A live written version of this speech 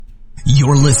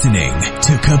You're listening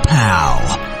to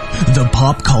Kapow, the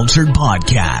pop culture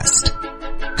podcast.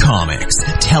 Comics,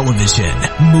 television,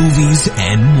 movies,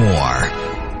 and more.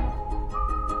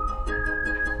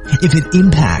 If it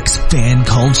impacts fan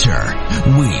culture,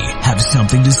 we have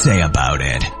something to say about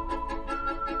it.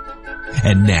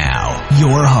 And now,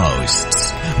 your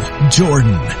hosts,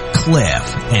 Jordan,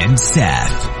 Cliff, and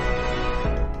Seth.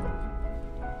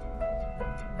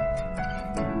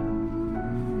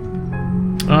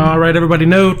 All right, everybody,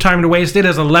 no time to waste. It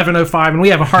is 11:05, and we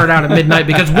have a hard out at midnight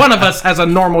because one of us has a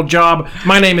normal job.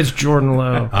 My name is Jordan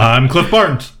Lowe. I'm Cliff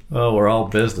Barnes. Oh, we're all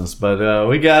business, but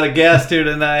we got a guest here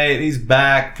tonight. He's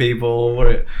back, people.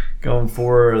 We're going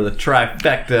for the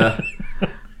trifecta.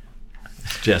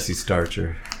 Jesse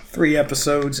Starcher. 3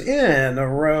 episodes in a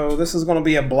row. This is going to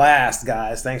be a blast,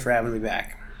 guys. Thanks for having me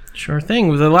back. Sure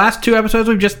thing. The last 2 episodes,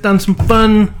 we've just done some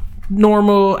fun,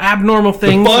 abnormal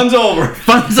things. The fun's over.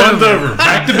 Fun's over.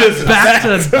 Back to business. Back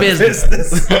to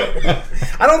business.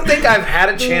 I don't think I've had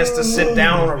a chance to sit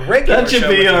down on a regular That should show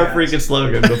be with our you guys. freaking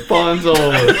slogan. The fun's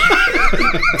over.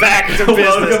 Back to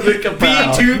Welcome business. to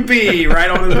Kapow. B2B, right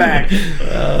on the back.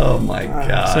 Oh, my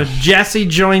gosh. So Jesse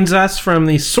joins us from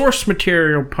the Source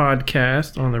Material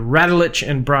podcast on the Radulich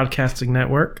and Broadcasting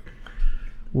Network.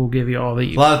 We'll give you all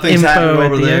the A lot of things info happening at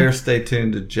over the there. end. Stay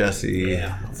tuned to Jesse.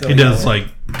 Yeah. He does like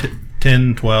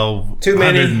 10, 12, Too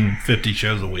many. 150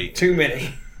 shows a week. Too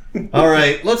many. All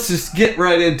right, let's just get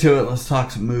right into it. Let's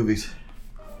talk some movies.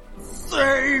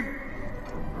 Save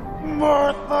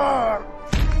Martha!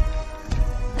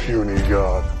 Puny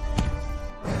God.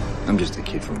 I'm just a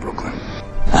kid from Brooklyn.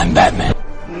 I'm Batman.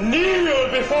 Kneel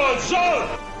before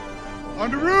Zod! On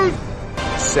the roof!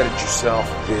 Said it yourself,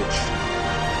 bitch.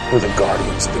 We're the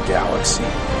Guardians of the Galaxy.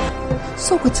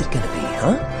 So what's it gonna be,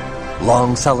 huh?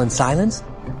 Long sullen silence?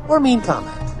 Or mean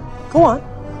comment? Go on.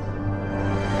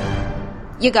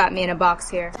 You got me in a box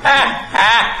here.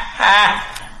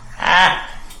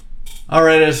 All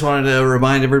right, I just wanted to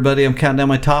remind everybody I'm counting down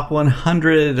my top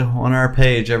 100 on our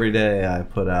page every day I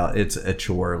put out. It's a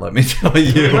chore, let me tell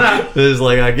you. It's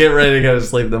like I get ready to go to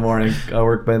sleep in the morning. I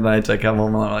work midnights, I come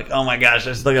home and I'm like, oh my gosh,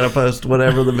 I still got to post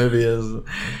whatever the movie is.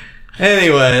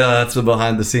 Anyway, that's the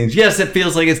behind the scenes. Yes, it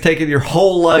feels like it's taken your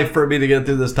whole life for me to get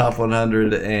through this top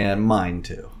 100 and mine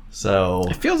too. So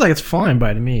It feels like it's flying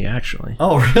by to me, actually.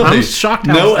 Oh, really? I'm shocked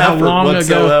how, no how effort long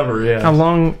whatsoever, ago, yeah.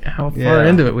 how far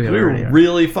into it we already were are.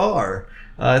 really far.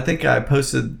 I think I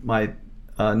posted my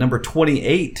number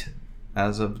 28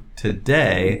 as of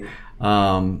today,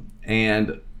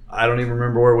 and I don't even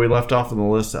remember where we left off on the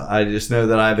list. I just know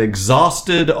that I've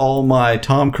exhausted all my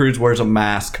Tom Cruise Wears a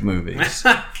Mask movies.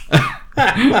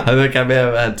 I think I may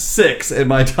have had 6 in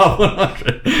my top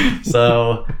 100.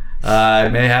 So I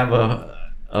may have a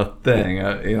thing,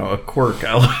 a quirk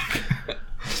I like.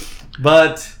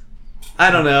 But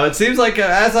I don't know. It seems like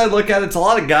as I look at it, it's a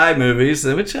lot of guy movies,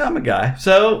 which I'm a guy.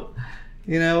 So,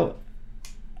 I'm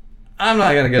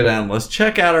not going to go down the list.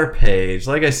 Check out our page.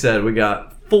 Like I said, we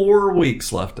got 4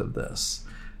 weeks left of this.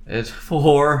 It's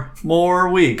 4 more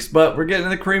weeks, but we're getting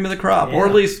the cream of the crop, or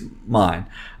at least mine.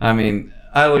 I mean,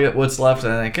 I look at what's left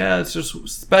and I think, it's just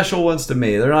special ones to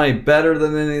me. They're not any better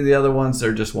than any of the other ones.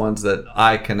 They're just ones that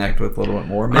I connect with a little bit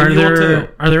more. Maybe you'll too.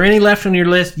 Are there any left on your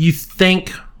list you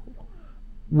think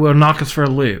will knock us for a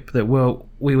loop that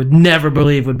we would never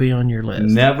believe would be on your list?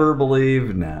 Never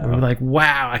believe, no. We're like,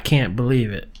 wow, I can't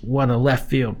believe it. What a left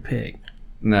field pick.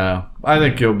 No. I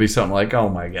think it'll be something like, oh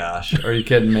my gosh, are you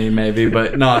kidding me? Maybe,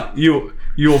 but not you.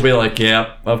 You will be like,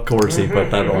 yeah, of course he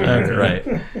put that on there,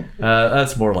 right?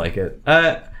 That's more like it.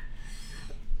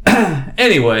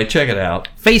 Anyway, check it out.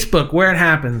 Facebook, where it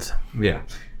happens. Yeah.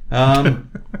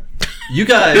 You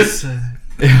guys...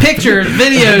 Pictures,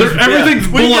 videos. Everything's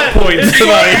bullet points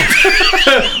tonight.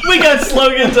 We got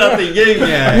slogans out the yin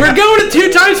yang. We're going to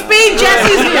 2 times speed.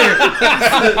 Jesse's here.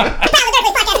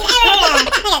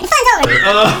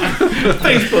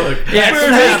 Facebook.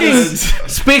 Yeah,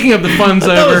 speaking of the fun's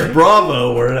That was over.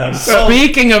 Bravo where it happened.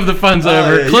 Speaking of the fun's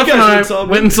over, yeah, Cliff you and guys I saw a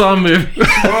went and saw a movie.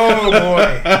 Oh,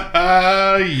 boy.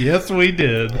 Yes, we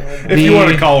did. If you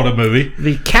want to call it a movie.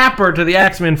 The capper to the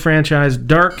X-Men franchise,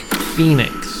 Dark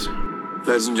Phoenix.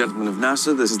 Ladies and gentlemen of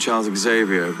NASA, this is Charles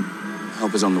Xavier.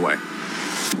 Help is on the way.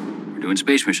 We're doing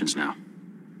space missions now.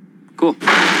 Cool. We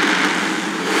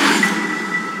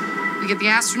get the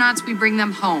astronauts, we bring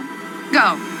them home.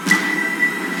 Go.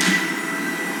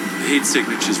 The heat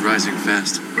signature's rising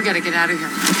fast. We gotta get out of here.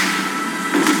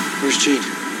 Where's Jean?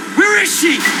 Where is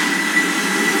she?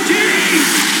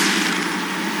 Jean!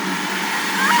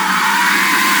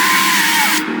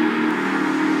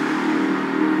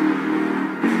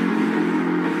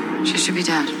 She should be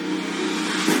dead.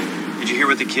 Did you hear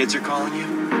what the kids are calling you?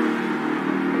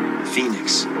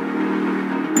 Phoenix.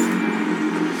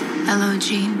 Hello,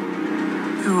 Jean.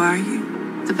 Who are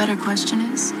you? The better question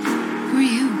is, who are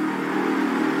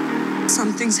you?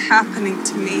 Something's happening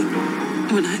to me.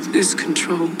 When I lose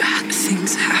control, bad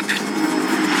things happen.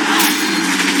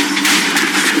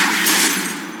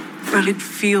 But it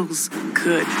feels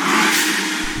good.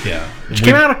 Yeah. Which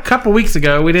came out a couple weeks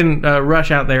ago. We didn't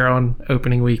rush out there on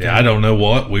opening weekend. Yeah, I don't know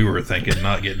what we were thinking,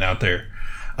 not getting out there.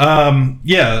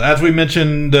 As we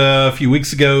mentioned a few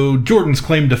weeks ago, Jordan's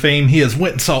claim to fame, he has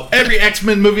went and saw every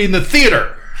X-Men movie in the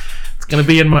theater. It's going to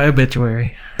be in my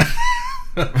obituary.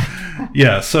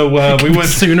 Yeah, so we went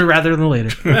sooner rather than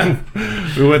later.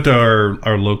 We went to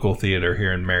our local theater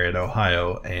here in Marietta,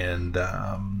 Ohio, and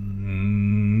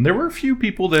there were a few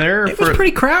people there. It was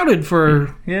pretty crowded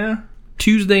for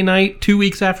Tuesday night, 2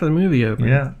 weeks after the movie opened.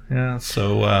 Yeah.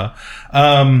 So,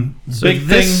 big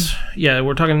thing. Yeah,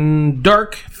 we're talking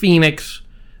Dark Phoenix.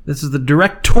 This is the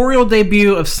directorial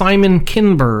debut of Simon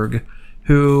Kinberg,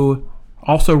 who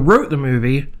also wrote the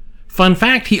movie. Fun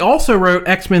fact, he also wrote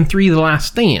X-Men 3: The Last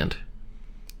Stand,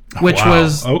 which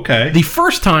was the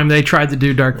first time they tried to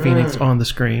do Dark Phoenix on the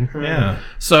screen. Yeah.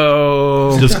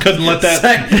 So... just couldn't let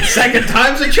that... Second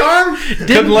time's a charm?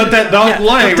 Couldn't let that dog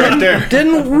lay right there.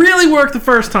 Didn't really work the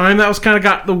first time. That was kind of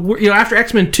got the... after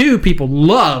X-Men 2, people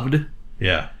loved.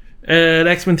 Yeah. And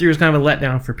X-Men 3 was kind of a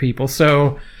letdown for people.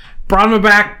 So, brought him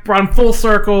back, brought him full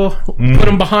circle, put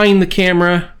him behind the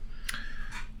camera.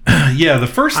 Yeah, the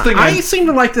first thing I seem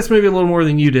to like this movie a little more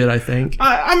than you did, I think.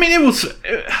 I mean, it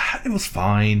was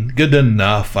fine, good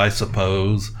enough, I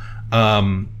suppose.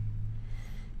 But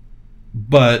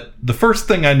the first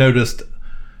thing I noticed,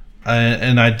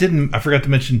 and I forgot to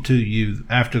mention to you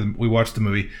after we watched the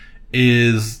movie,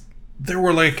 is there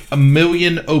were like 1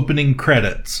 million opening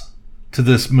credits to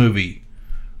this movie.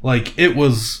 Like, it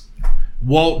was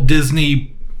Walt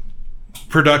Disney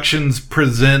Productions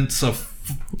presents a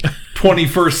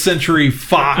 21st Century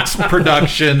Fox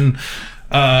production,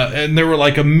 and there were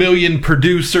like 1 million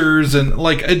producers, and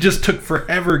like it just took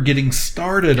forever getting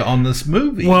started on this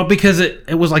movie. Well, because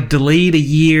it was like delayed a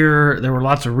year, there were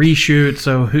lots of reshoots,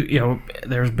 so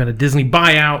there's been a Disney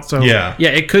buyout, so yeah,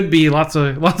 it could be lots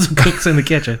of cooks in the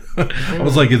kitchen. I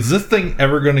was like, is this thing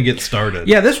ever going to get started?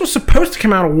 Yeah, this was supposed to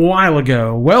come out a while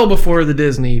ago, well before the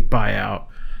Disney buyout.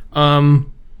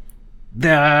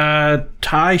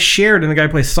 Ty Sheridan, the guy who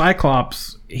plays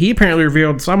Cyclops, he apparently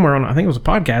revealed somewhere on, I think it was a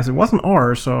podcast, it wasn't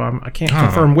ours, so I can't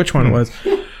confirm which one it was,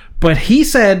 but he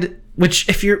said, which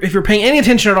if you're paying any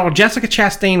attention at all, Jessica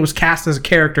Chastain was cast as a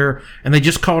character and they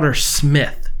just called her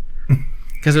Smith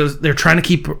because they're trying to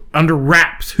keep under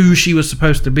wraps who she was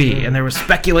supposed to be, and there was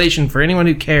speculation for anyone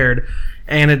who cared,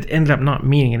 and it ended up not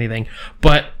meaning anything.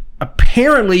 But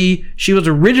apparently she was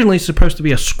originally supposed to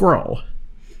be a Skrull.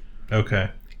 Okay.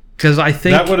 Because I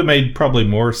think that would have made probably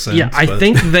more sense. Yeah, I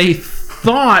think they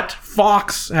thought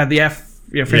Fox had the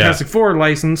Fantastic Four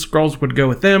license. Skrulls would go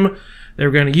with them. They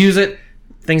were going to use it.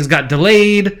 Things got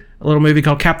delayed. A little movie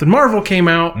called Captain Marvel came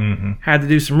out. Had to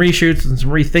do some reshoots and some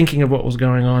rethinking of what was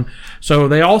going on. So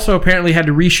they also apparently had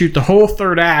to reshoot the whole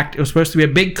third act. It was supposed to be a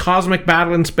big cosmic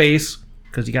battle in space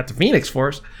because you got the Phoenix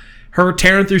Force. Her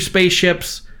tearing through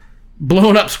spaceships,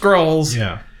 blowing up Skrulls.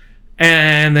 Yeah.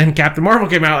 And then Captain Marvel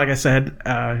came out, like I said,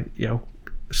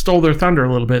 stole their thunder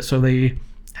a little bit. So they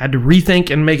had to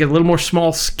rethink and make it a little more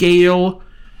small scale,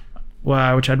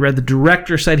 which I'd read the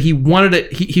director said he wanted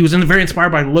it. He was very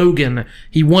inspired by Logan.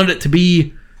 He wanted it to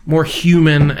be more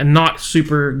human and not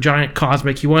super giant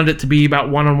cosmic. He wanted it to be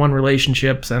about one-on-one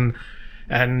relationships and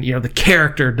the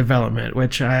character development,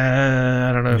 which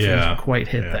I don't know if it quite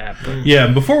hit that. But. Yeah,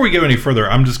 before we go any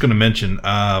further, I'm just going to mention,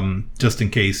 just in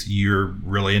case you're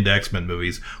really into X-Men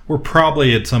movies, we're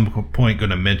probably at some point going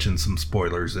to mention some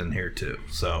spoilers in here too.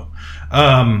 So,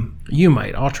 you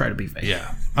might. I'll try to be vague.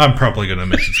 Yeah, I'm probably going to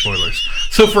mention spoilers.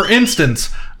 So, for instance,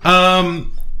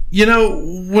 when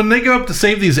they go up to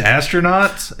save these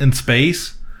astronauts in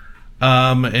space,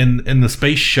 in the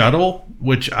space shuttle,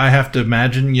 which I have to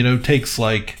imagine, takes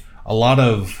like a lot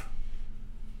of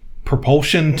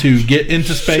propulsion to get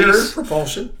into space. Sure,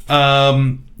 propulsion.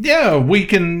 We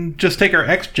can just take our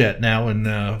X-Jet now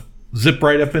and zip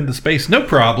right up into space. No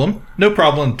problem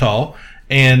at all.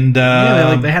 And they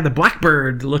had the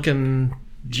Blackbird looking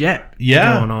jet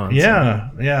going on. Yeah.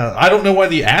 I don't know why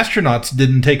the astronauts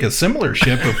didn't take a similar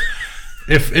ship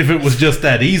if it was just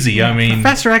that easy. I mean,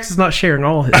 Professor X is not sharing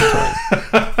all his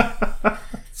toys.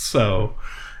 So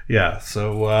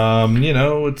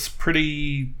it's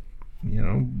pretty,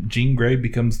 Jean Grey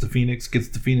becomes the Phoenix, gets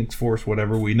the Phoenix Force,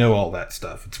 whatever. We know all that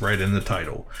stuff. It's right in the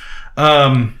title.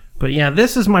 But yeah,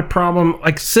 this is my problem.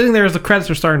 Like, sitting there as the credits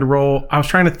were starting to roll, I was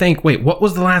trying to think, wait, what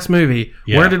was the last movie?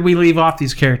 Yeah. Where did we leave off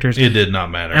these characters? It did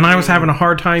not matter. And I was having a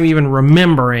hard time even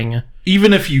remembering.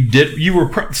 Even if you did, you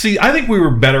were... See, I think we were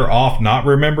better off not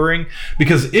remembering,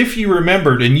 because if you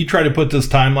remembered and you try to put this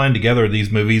timeline together of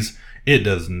these movies, it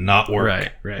does not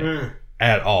work. Right.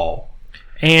 At all.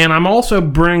 And I'm also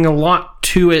bringing a lot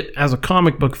to it as a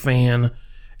comic book fan.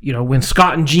 You know, when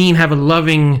Scott and Jean have a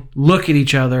loving look at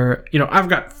each other, you know, I've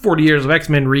got 40 years of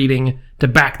X-Men reading to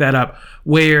back that up,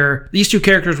 where these two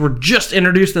characters were just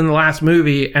introduced in the last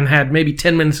movie and had maybe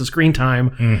 10 minutes of screen time.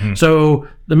 Mm-hmm. So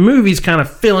the movie's kind of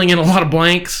filling in a lot of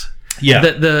blanks. Yeah.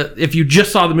 If you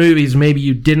just saw the movies, maybe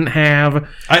you didn't have.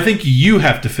 I think you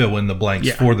have to fill in the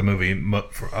blanks for the movie in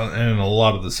a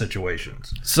lot of the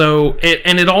situations. So,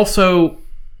 it also,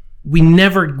 we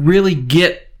never really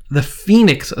get the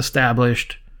Phoenix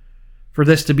established for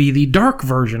this to be the dark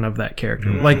version of that character.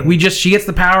 Mm-hmm. Like, she gets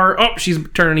the power, she's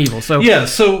turning evil. So yeah,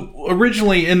 so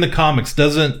originally in the comics,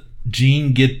 doesn't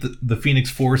Jean get the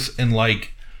Phoenix Force in,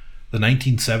 like, the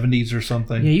 1970s or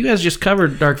something? Yeah, you guys just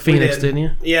covered Dark Phoenix, didn't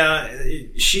you? Yeah,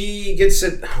 she gets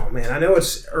it. Oh, man, I know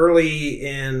it's early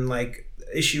in, like,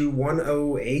 issue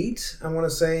 108, I want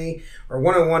to say, or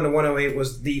 101 to 108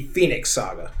 was the Phoenix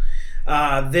Saga.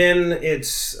 Then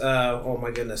it's oh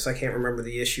my goodness, I can't remember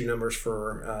the issue numbers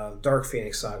for Dark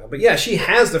Phoenix Saga. But yeah, she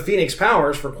has the Phoenix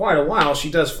powers for quite a while. She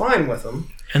does fine with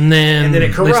them, and then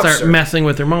it corrupts they start her. Messing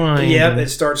with her mind. Yep, it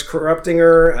starts corrupting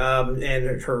her,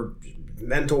 and her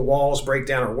mental walls break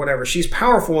down or whatever. She's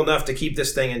powerful enough to keep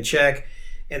this thing in check,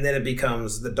 and then it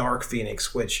becomes the Dark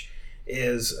Phoenix, which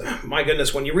is, my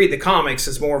goodness, when you read the comics,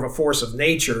 it's more of a force of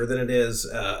nature than it is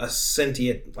a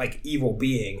sentient, like, evil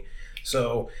being.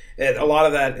 So a lot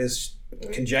of that is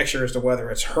conjecture as to whether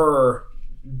it's her,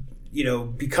 you know,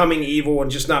 becoming evil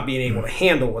and just not being able to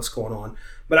handle what's going on.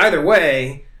 But either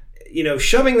way, you know,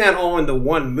 shoving that all into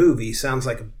one movie sounds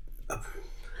like a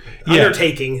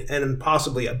undertaking and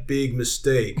possibly a big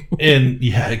mistake. And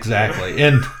yeah, exactly.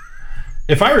 And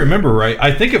if I remember right,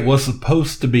 I think it was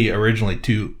supposed to be originally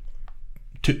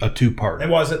a two-part. It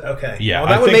wasn't? Okay. Yeah, well,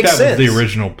 that I would think make that sense. was the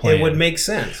original plan. It would make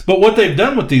sense. But what they've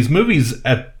done with these movies,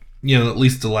 at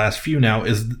least the last few now,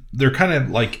 is they're kind of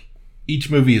like,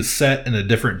 each movie is set in a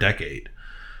different decade.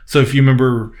 So if you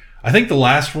remember, I think the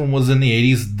last one was in the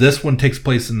 80s. This one takes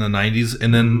place in the 90s.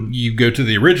 And then you go to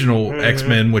the original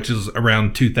X-Men, which is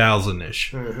around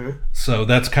 2000-ish. Mm-hmm. So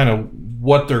that's kind of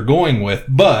what they're going with.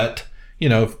 But, you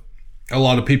know, a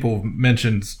lot of people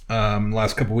mentioned the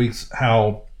last couple of weeks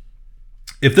how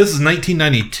if this is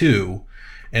 1992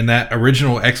 and that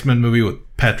original X-Men movie with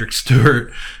Patrick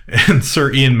Stewart and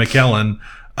Sir Ian McKellen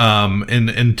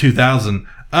in 2000,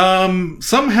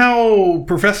 somehow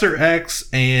Professor X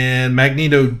and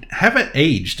Magneto haven't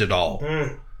aged at all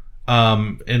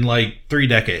in like 3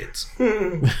 decades.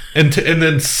 and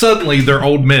then suddenly they're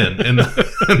old men in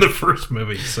the first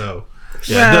movie. So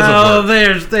yeah, well,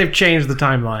 they've changed the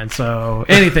timeline, so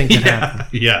anything can happen.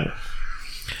 Yeah.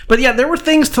 But yeah, there were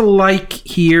things to like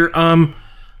here.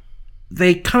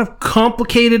 They kind of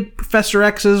complicated Professor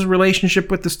X's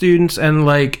relationship with the students, and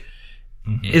like,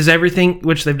 is everything,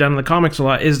 which they've done in the comics a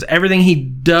lot, is everything he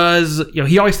does, you know,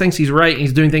 he always thinks he's right and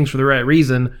he's doing things for the right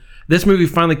reason. This movie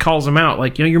finally calls him out,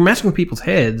 like, you know, you're messing with people's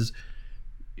heads.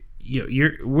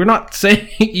 We're not saying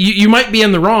you might be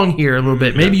in the wrong here a little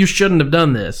bit. Maybe you shouldn't have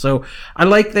done this. So I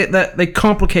like that they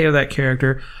complicated that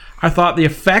character. I thought the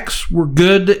effects were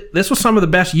good. This was some of the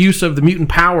best use of the mutant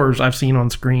powers I've seen on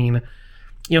screen.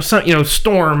 You know,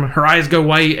 Storm, her eyes go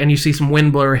white and you see some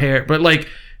wind blow her hair, but like,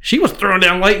 she was throwing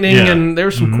down lightning and there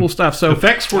was some cool stuff. So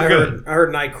effects were good. I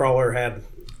heard Nightcrawler had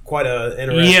quite a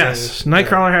interesting. Yes,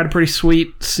 Nightcrawler had a pretty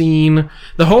sweet scene.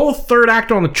 The whole third act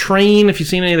on the train, if you've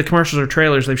seen any of the commercials or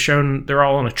trailers, they've shown they're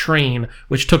all on a train,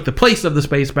 which took the place of the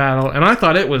space battle, and I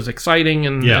thought it was exciting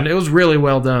and it was really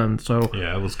well done. So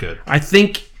yeah, it was good. I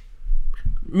think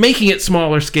making it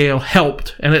smaller scale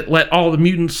helped, and it let all the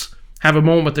mutants have a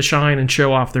moment to shine and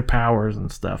show off their powers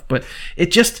and stuff. But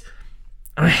it just,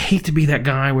 I hate to be that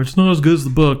guy where it's not as good as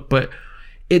the book, but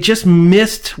it just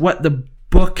missed what the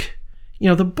book, you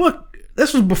know, the book,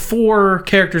 this was before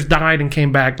characters died and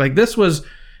came back. Like, this was,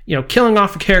 you know, killing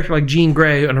off a character like Jean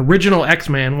Grey, an original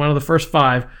X-Man, one of the first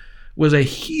 5, was a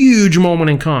huge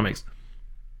moment in comics.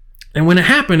 And when it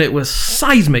happened, it was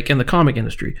seismic in the comic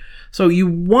industry. So you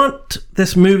want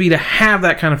this movie to have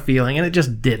that kind of feeling, and it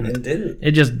just didn't.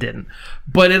 It just didn't.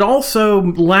 But it also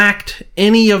lacked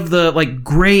any of the like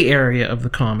gray area of the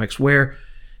comics, where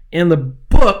in the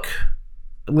book,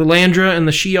 Lilandra and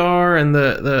the Shi'ar and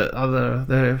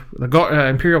the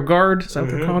Imperial Guard, is that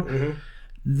what they're called?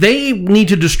 They need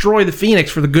to destroy the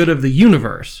Phoenix for the good of the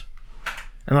universe.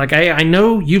 And like, I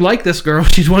know you like this girl.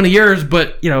 She's one of yours,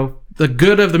 but, you know, the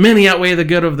good of the many outweigh the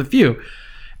good of the few.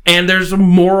 And there's a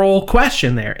moral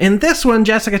question there. In this one,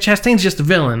 Jessica Chastain's just a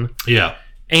villain. Yeah.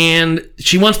 And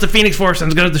she wants the Phoenix Force and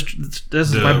is going to...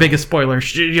 This is my biggest spoiler.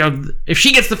 If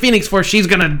she gets the Phoenix Force, she's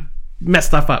going to mess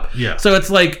stuff up. Yeah. So it's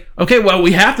like, okay, well,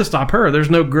 we have to stop her. There's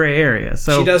no gray area.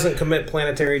 So she doesn't commit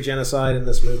planetary genocide in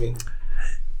this movie.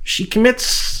 She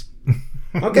commits...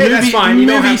 Okay, that's fine. You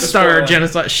don't have to star spoil it.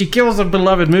 genocide. She kills a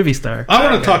beloved movie star. I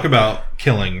want to talk about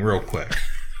killing real quick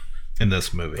in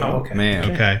this movie. Oh, okay.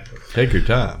 Man, Okay. take your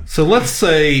time. So let's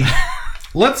say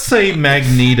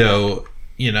Magneto,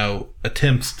 you know,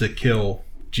 attempts to kill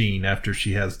Jean after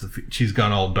she's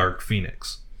gone all Dark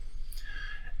Phoenix.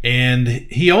 And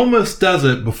he almost does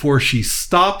it before she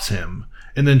stops him.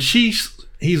 And then she's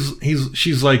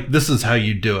like, this is how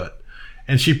you do it.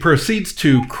 And she proceeds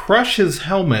to crush his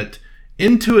helmet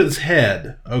into his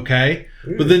head, okay?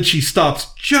 But then she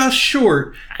stops just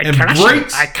short and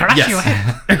breaks... I crush you.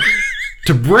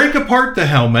 to break apart the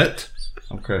helmet.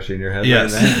 I'm crushing your head.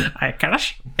 Yes. Right now. I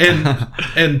crush.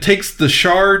 And takes the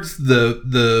shards,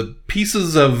 the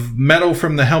pieces of metal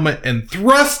from the helmet, and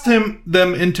thrusts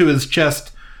them into his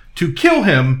chest to kill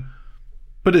him.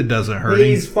 But it doesn't hurt him.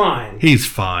 He's fine. He's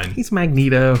fine. He's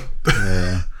Magneto.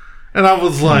 Yeah. And I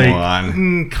was like,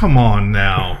 come on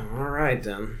now. All right,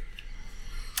 then.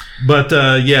 But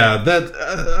yeah, that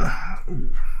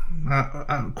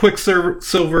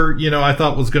Quicksilver, you know, I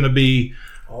thought was going to be.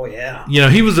 Oh yeah. You know,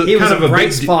 he was a bright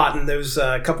big spot in those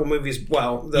couple movies.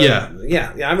 Well, yeah.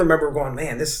 I remember going,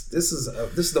 man, this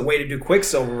is the way to do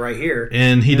Quicksilver right here.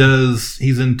 And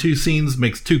he's in 2 scenes,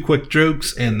 makes 2 quick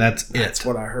jokes, and that's it. That's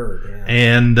what I heard. Yeah.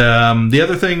 And the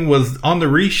other thing was on the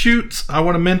reshoots. I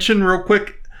want to mention real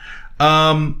quick.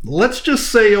 Let's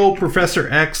just say old Professor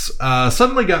X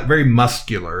suddenly got very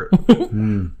muscular,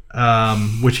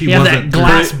 which he wasn't. That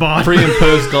glass body, pre and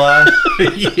post glass.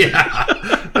 Yeah,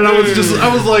 and I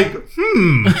was like,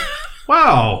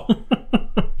 wow,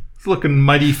 it's looking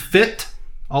mighty fit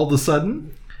all of a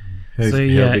sudden. So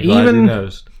yeah,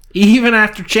 even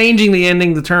after changing the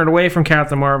ending to turn away from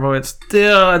Captain Marvel, it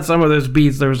still had some of those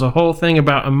beats. There was a whole thing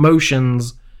about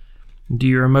emotions. Do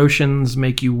your emotions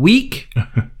make you weak?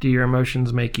 Do your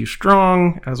emotions make you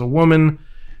strong as a woman?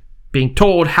 Being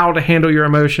told how to handle your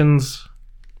emotions.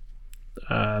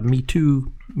 Me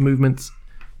Too movements,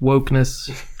 wokeness,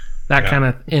 that kind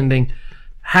of ending.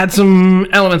 Had some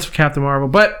elements of Captain Marvel,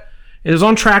 but it is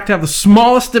on track to have the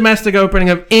smallest domestic opening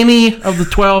of any of the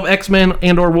 12 X-Men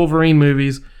and or Wolverine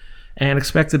movies, and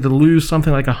expected to lose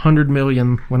something like $100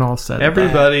 million when all said.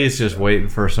 Everybody's just waiting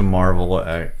for some Marvel,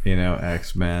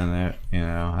 X-Men.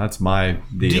 That's my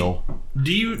deal.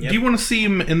 Do you want to see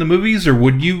him in the movies, or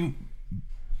would you?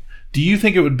 Do you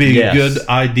think it would be a good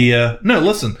idea? No,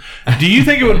 listen. Do you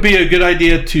think it would be a good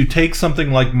idea to take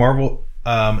something like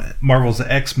Marvel's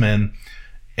X-Men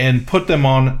and put them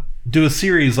on, do a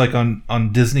series like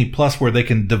on Disney Plus where they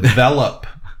can develop?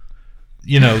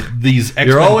 These X-Men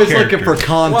You're always characters. looking for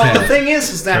content. Well, the thing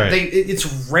is that Right.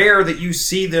 it's rare that you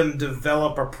see them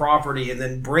develop a property and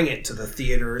then bring it to the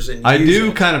theaters. And I use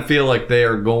do it. kind of feel like they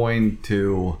are going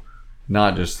to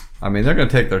not just... I mean, they're going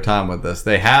to take their time with this.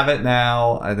 They have it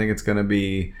now. I think it's going to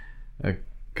be a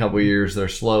couple of years. They're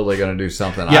slowly going to do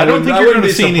something. Yeah, I don't think you're going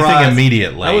to see anything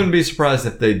immediately. I wouldn't be surprised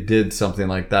if they did something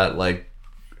like that, like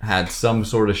had some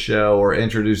sort of show or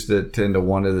introduced it into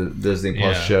one of the Disney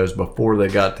Plus shows before they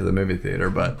got to the movie theater.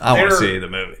 But I want to see the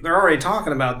movie. They're already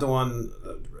talking about redoing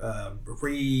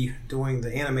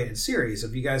the animated series.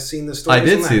 Have you guys seen the story? I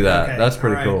did see that. Okay. That's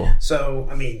pretty cool. So,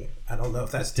 I mean, I don't know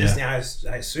if that's Disney. I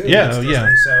assume it's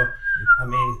Disney. So, I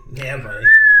mean, yeah, buddy.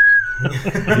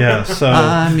 Yeah, so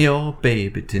I'm your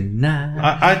baby tonight.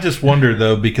 I just wonder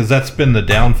though, because that's been the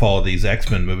downfall of these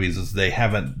X-Men movies, is they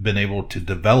haven't been able to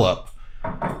develop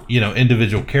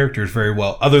individual characters very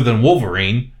well, other than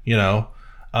Wolverine, but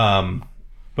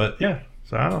yeah,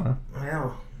 so I don't know.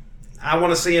 Well, I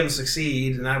want to see him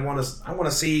succeed, and I want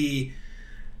to see,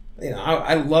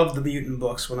 I loved the mutant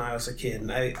books when I was a kid,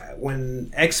 and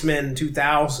when X-Men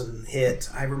 2000 hit,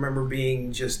 I remember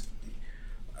being just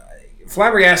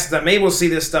flabbergasted that I'm able to see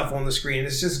this stuff on the screen.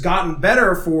 It's just gotten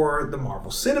better for the Marvel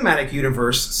Cinematic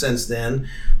Universe since then,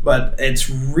 but it's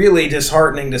really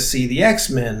disheartening to see the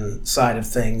X-Men side of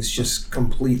things just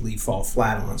completely fall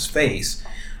flat on its face.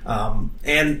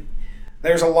 And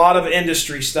there's a lot of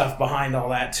industry stuff behind all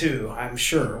that too, I'm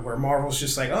sure, where Marvel's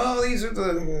just like, oh, these are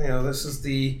this is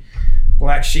the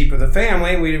black sheep of the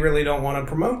family. We really don't want to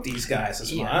promote these guys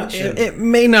as much. It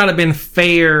may not have been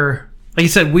fair like you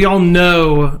said, we all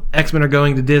know X-Men are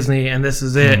going to Disney, and this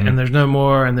is it, and there's no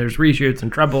more, and there's reshoots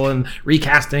and trouble and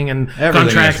recasting and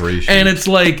contracts, and it's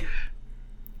like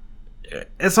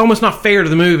it's almost not fair to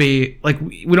the movie. Like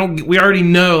we already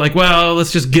know. Like, well,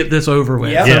 let's just get this over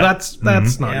with. Yep. So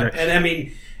that's not great. And I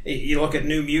mean, you look at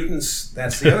New Mutants.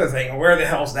 That's the other thing. Where the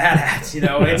hell's that at? You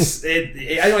know,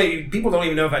 people don't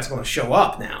even know if that's going to show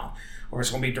up now, or it's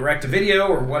going to be direct to video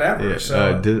or whatever. Yeah,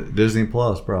 so Disney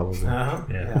Plus probably.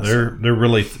 They're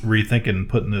really rethinking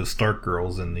putting those Stark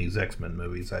girls in these X-Men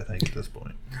movies. I think at this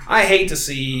point, I hate to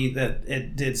see that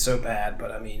it did so bad,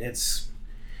 but I mean, it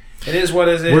is what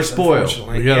it is. We're spoiled.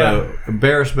 We got an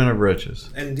embarrassment of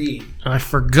riches. Indeed. I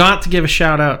forgot to give a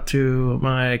shout out to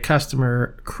my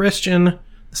customer Christian,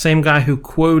 the same guy who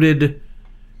quoted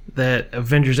that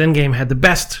Avengers Endgame had the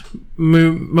best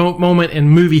moment in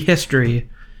movie history.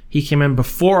 He came in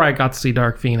before I got to see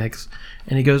Dark Phoenix,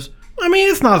 and he goes, I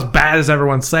mean, it's not as bad as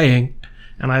everyone's saying.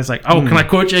 And I was like, oh, can I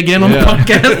quote you again on the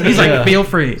podcast? And he's like, feel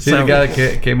free. See, the guy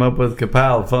that came up with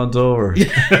Kapow, fun's over.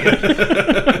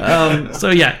 So,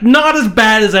 yeah, not as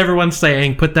bad as everyone's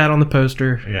saying. Put that on the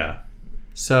poster. Yeah.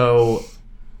 So,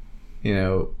 you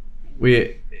know,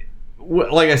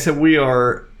 like I said, we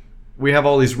have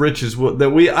all these riches that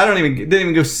didn't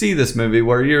even go see this movie,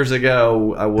 where years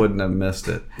ago I wouldn't have missed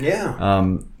it.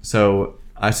 Yeah. So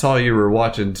I saw you were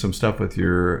watching some stuff with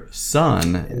your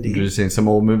son. Indeed. You're just seeing some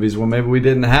old movies. Well, maybe we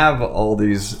didn't have all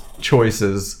these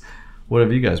choices. What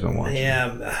have you guys been watching?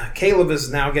 Yeah, Caleb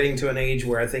is now getting to an age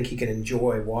where I think he can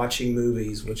enjoy watching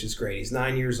movies, which is great. He's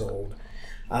 9 years old.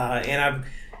 And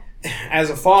as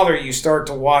a father, you start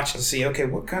to watch and see, okay,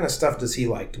 what kind of stuff does he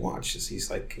like to watch? Is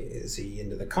he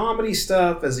into the comedy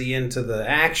stuff? Is he into the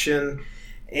action?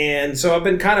 And so I've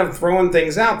been kind of throwing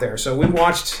things out there. So we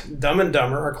watched Dumb and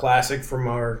Dumber, our classic from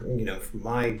from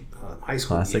my high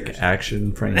school classic years.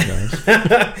 Action franchise.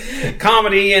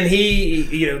 Comedy, and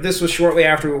this was shortly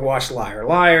after we watched Liar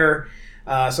Liar.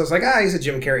 So it's like, he's a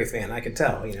Jim Carrey fan. I could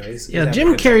tell.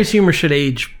 Jim Carrey's humor should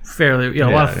age fairly. A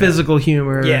lot of physical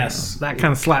humor. Yes, that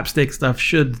kind of slapstick stuff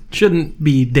shouldn't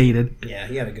be dated. Yeah,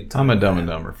 he had a good time. I'm a Dumb and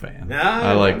Dumber fan.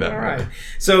 I like that. All right.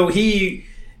 So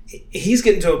he's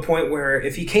getting to a point where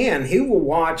if he can, he will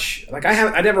watch. Like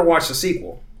I never watched the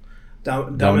sequel. Dumb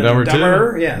and Dumber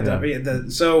 2?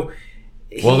 Yeah.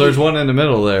 Well, there's one in the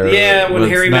middle there. Yeah, when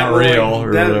Harry not met real Lloyd, or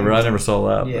whatever. I never saw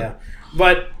that. Yeah.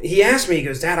 But he asked me, he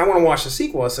goes, Dad, I want to watch the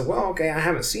sequel. I said, well, okay, I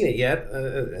haven't seen it yet.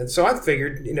 And so I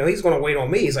figured, he's going to wait on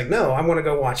me. He's like, no, I want to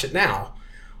go watch it now.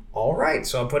 All right.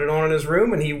 So I put it on in his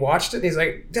room, and he watched it. And he's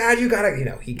like, Dad, you got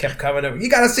to, he kept coming over. You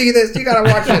got to see this. You got to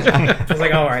watch this. I was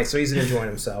like, all right. So he's enjoying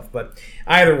himself. But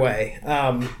either way,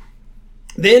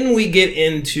 then we get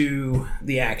into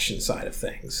the action side of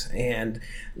things. And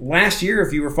last year,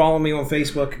 if you were following me on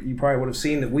Facebook, you probably would have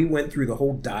seen that we went through the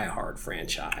whole Die Hard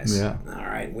franchise. Yeah. All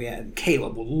right. We had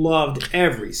Caleb loved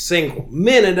every single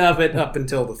minute of it up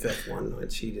until the fifth one,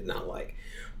 which he did not like.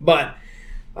 But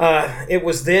it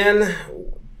was then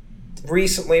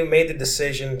recently made the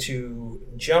decision to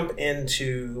jump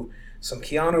into some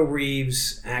Keanu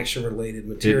Reeves action-related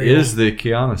material. It is the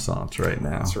Keanu-sance right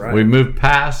now. That's right. We moved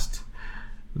past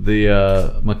the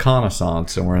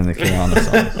McConaissance, and we're in the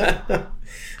Keanu-sance.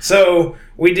 So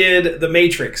we did The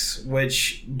Matrix,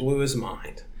 which blew his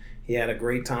mind. He had a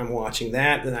great time watching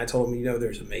that. Then I told him,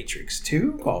 there's a Matrix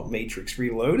 2 called Matrix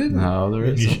Reloaded. No, there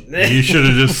isn't. You should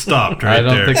have just stopped right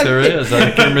there. I don't think there is.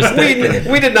 I think you're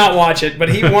mistaken. We did not watch it, but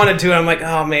he wanted to. And I'm like,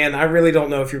 oh, man, I really don't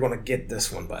know if you're going to get this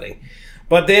one, buddy.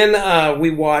 But then we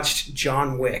watched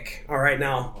John Wick. All right,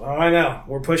 now, I know,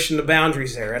 we're pushing the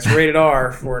boundaries there. That's rated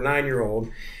R for a 9-year-old.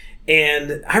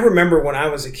 And I remember when I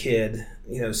was a kid,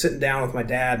 sitting down with my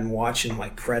dad and watching,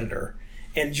 like, Predator.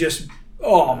 And just,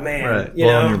 oh, man. Right,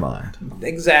 blowing your mind.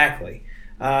 Exactly.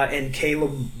 And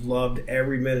Caleb loved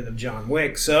every minute of John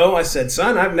Wick. So I said,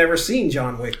 son, I've never seen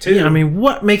John Wick 2. Yeah, I mean,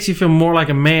 what makes you feel more like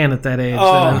a man at that age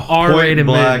than an R-rated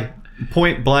movie?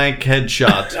 Point blank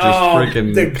headshots. Just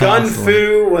freaking the gun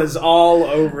fu was all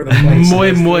over the place.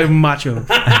 Muy macho.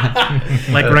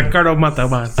 Like Ricardo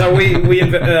Montalban. So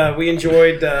we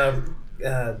enjoyed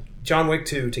John Wick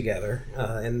 2 together.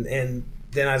 And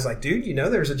then I was like, dude,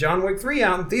 there's a John Wick 3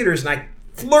 out in theaters. And I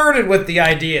flirted with the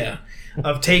idea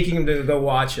of taking him to go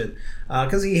watch it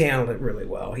because he handled it really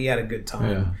well. He had a good time.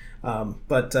 Yeah.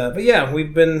 But yeah,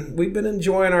 we've been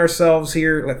enjoying ourselves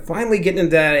here. Like finally getting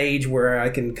into that age where I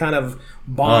can kind of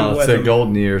bond with him. It's the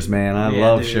golden years, man. I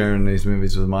love sharing these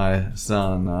movies with my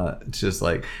son. It's just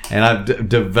like, and I've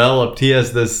developed. He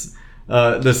has this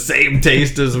the same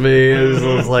taste as me.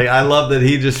 It's like I love that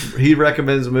he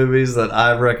recommends movies that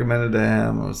I've recommended to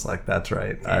him. I was like, that's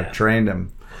right. Yeah. I've trained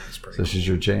him. So this is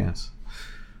your chance.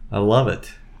 I love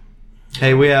it.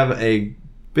 Hey, we have a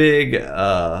big,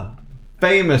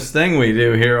 famous thing we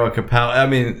do here on Kapow. I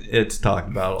mean, it's talked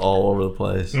about all over the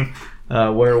place.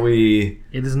 Where we...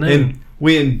 It is known.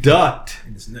 We induct...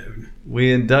 It is known.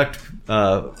 We induct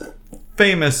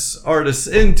famous artists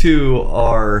into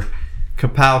our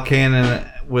Kapow canon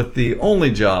with the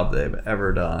only job they've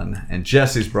ever done. And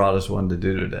Jesse's brought us one to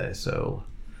do today, so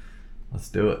let's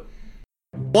do it.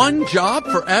 One job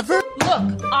forever?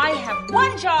 Look, I have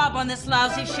one job on this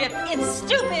lousy ship. It's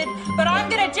stupid, but I'm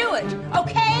gonna do it,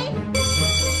 okay?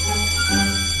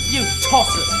 You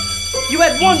tossers! You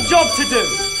had one job to do!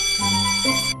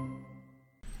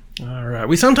 All right.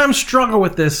 We sometimes struggle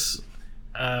with this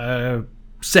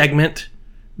segment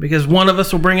because one of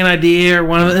us will bring an idea or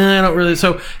one of us, I don't really.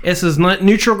 So this is not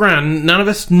neutral ground. None of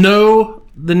us know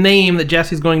the name that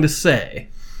Jesse's going to say.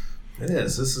 It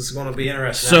is. This is going to be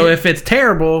interesting. So if it's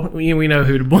terrible, we know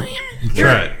who to blame.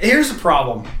 Here's the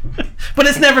problem. But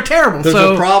it's never terrible. There's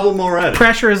so a problem already.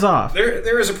 Pressure is off.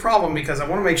 There is a problem because I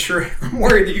want to make sure. I'm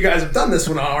worried that you guys have done this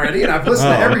one already, and I've listened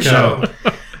to every show.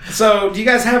 So do you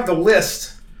guys have the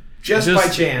list just by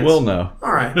chance? We'll know.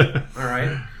 All right. All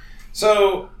right.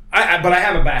 So, but I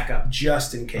have a backup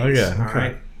just in case. Okay. All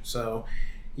right. So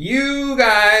you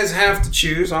guys have to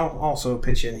choose. I'll also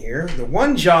pitch in here. The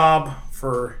one job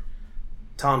for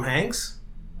Tom Hanks.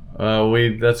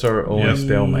 That's our only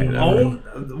stalemate.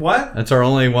 What? That's our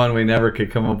only one. We never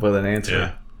could come up with an answer.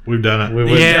 Yeah, we've done it.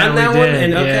 Done that one?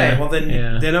 And okay. Well,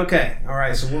 then okay. All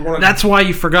right. So we're going to... That's why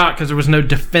you forgot, because there was no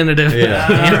definitive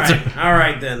answer. All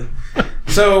right, then.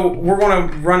 So we're going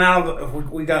to run out of the...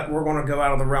 We're going to go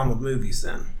out of the realm of movies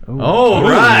then. Oh,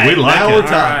 right. We like now it. We're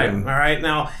talking. All right.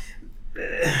 Now,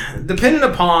 depending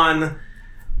upon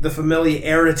the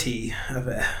familiarity of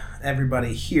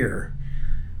everybody here,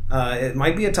 it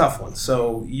might be a tough one.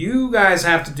 So you guys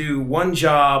have to do one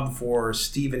job for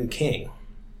Stephen King.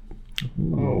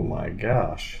 Oh my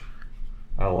gosh.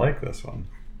 I like this one.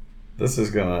 This is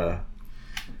gonna...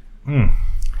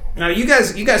 Now you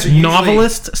guys are usually...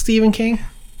 Novelist Stephen King?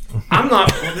 I'm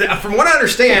not... From what I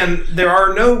understand, there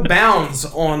are no bounds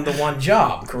on the one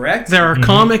job, correct? There are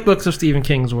comic books of Stephen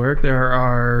King's work. There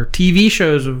are TV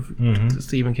shows of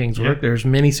Stephen King's work. There's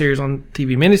miniseries on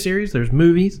TV miniseries. There's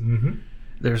movies.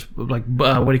 There's like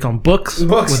what do you call them? Books.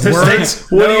 Books. With words.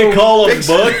 What do you call them?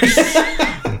 Books.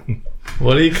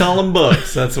 What do you call them?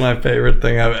 Books. That's my favorite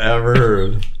thing I've ever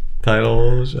heard.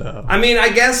 Title of the show. I mean, I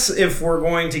guess if we're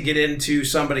going to get into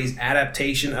somebody's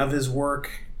adaptation of his work,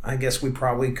 I guess we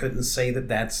probably couldn't say that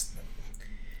that's...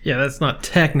 Yeah, that's not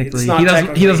technically.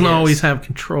 It's He doesn't always have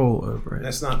control over it.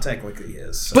 That's not technically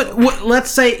his. So. But let's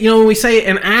say, when we say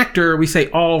an actor, we say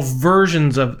all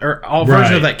versions of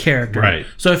that character. Right.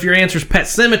 So if your answer is Pet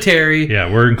Cemetery,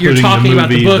 we're including you're talking the movie, about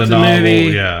the book, the novel,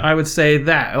 movie. yeah. I would say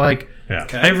that,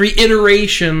 every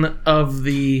iteration of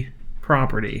the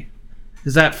property.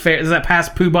 Is that fair? Does that pass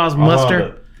Poobah's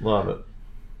muster? Love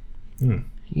it.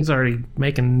 He's already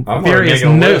making I'm various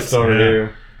making notes over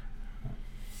here.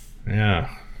 Yeah.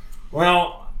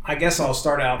 Well, I guess I'll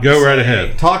start out. Go right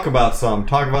ahead. Talk about some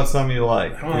you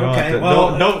like. Okay.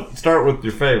 Don't start with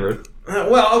your favorite.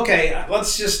 Okay.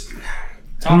 Let's just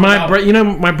talk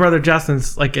my brother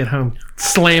Justin's like at home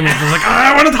slamming. He's like,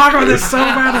 I want to talk about this so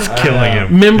bad. It's killing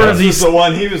him. This is the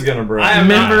one he was going to bring.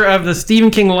 Member of the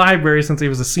Stephen King library since he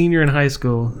was a senior in high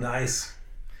school. Nice.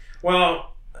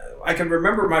 Well, I can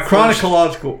remember my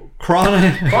chronological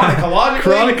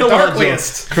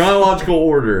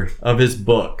order of his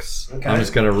books. Okay. I'm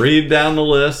just going to read down the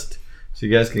list so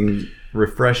you guys can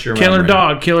refresh your Killer memory.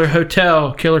 Dog, Killer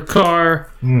Hotel, Killer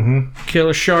Car,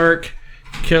 Killer Shark,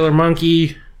 Killer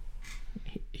Monkey.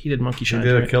 He did Monkey Shines. He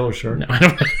did right? a Killer Shark. No,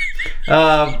 I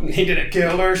don't. He did a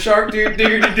Killer Shark. Dude.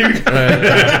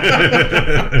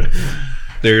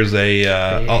 There's a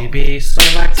baby Baby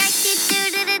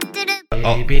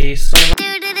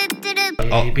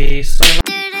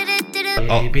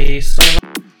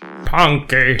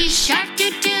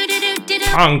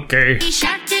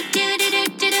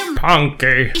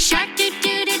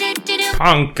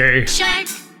Punky.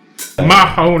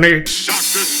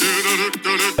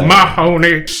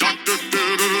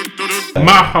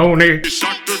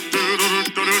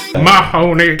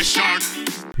 Mahoney.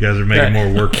 You guys are making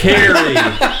more work. Carrie.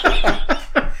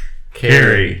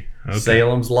 Okay.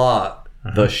 Salem's Lot.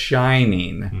 The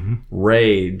Shining,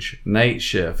 Rage, Night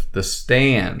Shift, The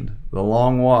Stand, The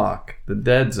Long Walk, The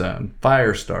Dead Zone,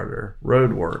 Firestarter,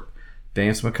 Roadwork,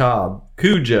 Dance Macabre,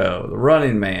 Cujo, The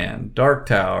Running Man, Dark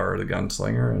Tower, The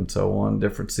Gunslinger, and so on.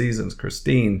 Different seasons.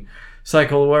 Christine,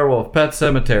 Cycle the Werewolf, Pet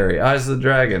Cemetery, Eyes of the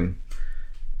Dragon.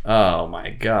 Oh my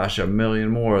gosh, a million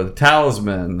more. The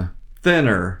Talisman,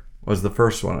 Thinner, was the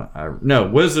first one.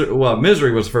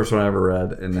 Misery was the first one I ever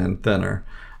read, and then Thinner.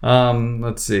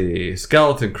 Let's see.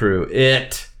 Skeleton Crew.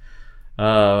 It.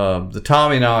 The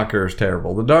Tommyknocker is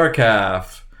terrible. The Dark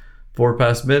Half. 4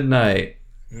 Past Midnight.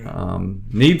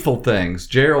 Needful Things.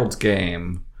 Gerald's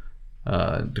Game.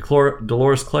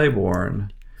 Dolores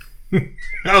Claiborne.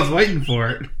 I was waiting for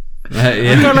it.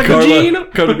 Carla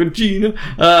Gugino.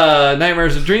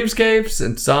 Nightmares and Dreamscapes.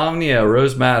 Insomnia.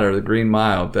 Rose Madder. The Green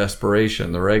Mile.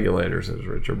 Desperation. The Regulators. Is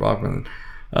Richard Bachman.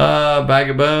 Bag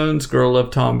of Bones. Girl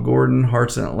Love Tom Gordon.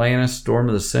 Hearts in Atlantis. Storm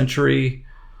of the Century.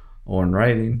 On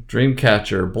writing.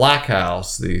 Dreamcatcher. Black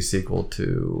House. The sequel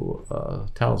to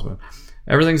Talisman.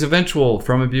 Everything's Eventual.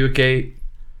 From a Buick 8.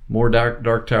 More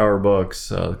Dark Tower books.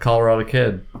 The Colorado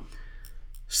Kid.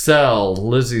 Cell.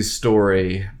 Lizzie's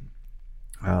Story.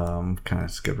 Kind of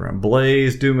skipped around.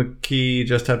 Blaze, Doom McKee,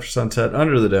 Just After Sunset,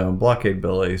 Under the Dome, Blockade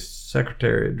Billy,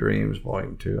 Secretary of Dreams,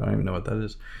 Volume 2. I don't even know what that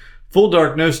is. Full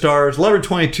Dark, No Stars, Lover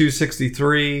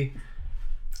 2263,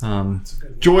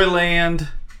 Joyland,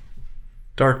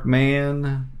 Dark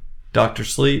Man, Dr.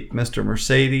 Sleep, Mr.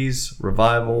 Mercedes,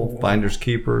 Revival, Finders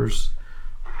Keepers,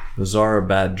 Bizarre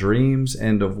Bad Dreams,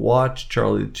 End of Watch,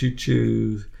 Charlie the Choo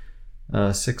Choo,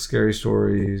 6 Scary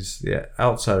Stories, The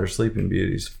Outsider, Sleeping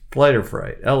Beauties, Flight or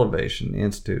Fright, Elevation,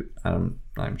 Institute. I'm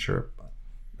sure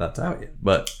that's out yet,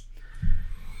 but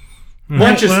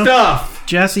bunch of stuff.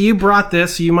 Jesse, you brought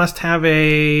this. You must have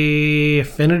a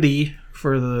affinity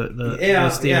for the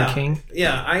Stephen King.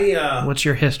 Yeah, what's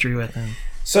your history with him?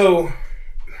 So,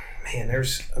 man,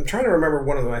 I'm trying to remember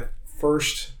one of my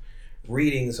first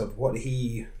readings of what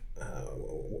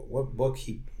book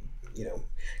he,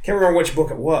 can't remember which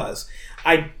book it was.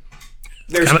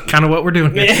 There's kind of what we're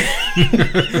doing here.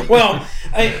 Well,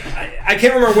 I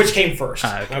can't remember which came first.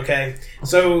 Okay,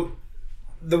 so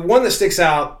the one that sticks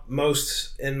out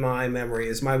most in my memory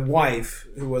is my wife,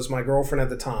 who was my girlfriend at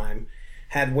the time,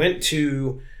 had went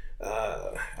to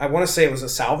I want to say it was a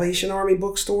Salvation Army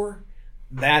bookstore.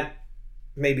 That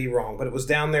may be wrong, but it was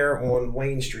down there on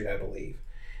Wayne Street, I believe.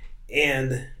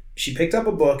 And she picked up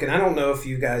a book, and I don't know if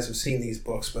you guys have seen these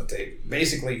books, but they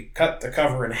basically cut the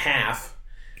cover in half.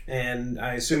 And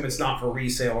I assume it's not for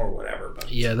resale or whatever.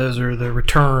 But yeah, those are the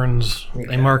returns. Okay.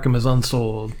 They mark them as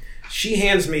unsold. She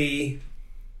hands me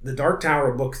The Dark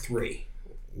Tower Book 3,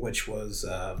 which was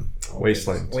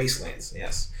Wastelands. Wastelands,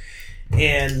 yes.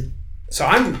 And so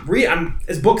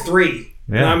it's book 3.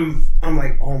 Yeah. And I'm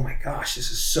like, oh my gosh,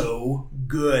 this is so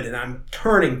good. And I'm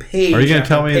turning page. Are you going to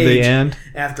tell me the end?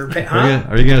 After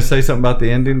Are you going to say something about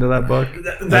the ending to that book?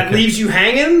 That leaves you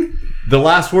hanging? The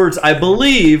last words, I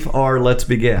believe, are "Let's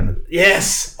begin."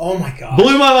 Yes. Oh my god.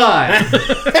 Blew my mind.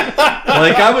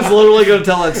 Like I was literally going to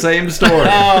tell that same story.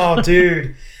 Oh,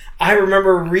 dude. I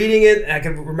remember reading it. I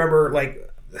can remember like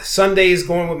Sundays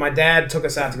going with my dad, took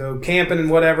us out to go camping and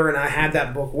whatever, and I had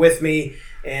that book with me,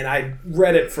 and I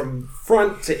read it from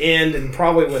front to end, and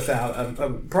probably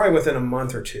within a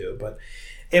month or two. But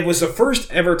it was the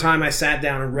first ever time I sat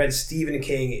down and read Stephen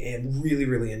King and really,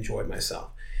 really enjoyed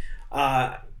myself.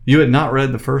 You had not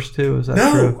read the first two, is that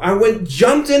true? No, I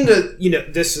jumped into,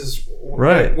 this is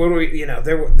right. What do we,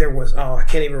 there was, I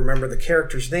can't even remember the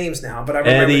characters' names now, but I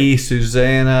remember Eddie,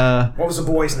 Susanna. What was the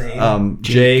boy's name?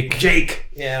 Jake.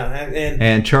 Yeah,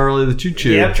 and Charlie the Choo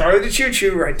Choo. Yeah, Charlie the Choo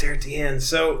Choo right there at the end.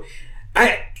 So so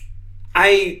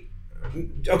I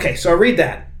read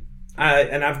that.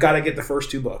 And I've got to get the first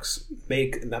 2 books.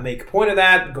 I make a point of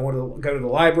that. Go to the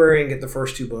library and get the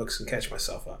first 2 books and catch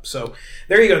myself up. So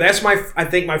there you go. That's I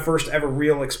think my first ever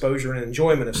real exposure and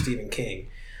enjoyment of Stephen King.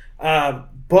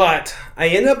 But I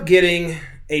end up getting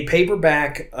a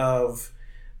paperback of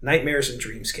Nightmares and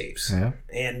Dreamscapes. Yeah.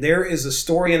 And there is a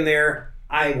story in there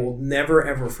I will never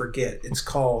ever forget. It's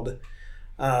called.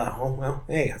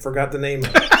 I forgot the name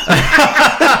of it.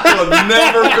 I'll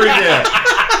never forget.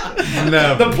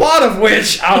 No. The plot of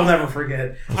which I'll never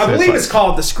forget. I believe it's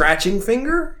called The Scratching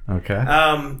Finger. Okay.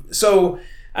 So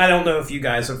I don't know if you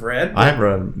guys have read. I've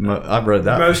read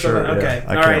that most for sure. of it. Okay.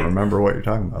 Yeah. I can't remember what you're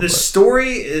talking about. The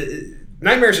story,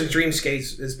 Nightmares and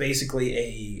Dreamscapes, is basically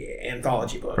a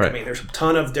anthology book. Right. I mean, there's a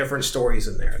ton of different stories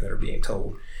in there that are being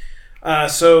told.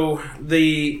 So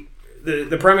the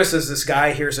premise is this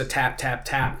guy hears a tap, tap,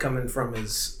 tap coming from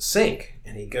his sink,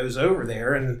 and he goes over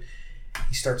there and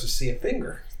he starts to see a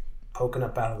finger poking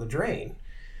up out of the drain.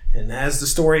 And as the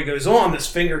story goes on, this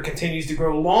finger continues to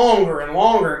grow longer and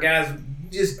longer. Guys,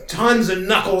 just tons of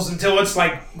knuckles until it's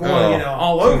like going,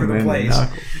 all over the place.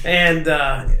 Knuckles.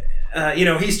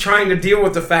 And he's trying to deal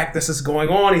with the fact this is going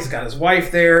on. He's got his wife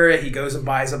there. He goes and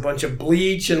buys a bunch of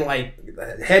bleach and like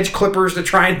hedge clippers to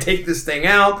try and take this thing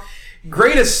out.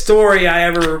 greatest story I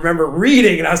ever remember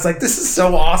reading, and I was like, this is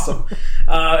so awesome.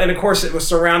 And of course, it was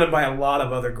surrounded by a lot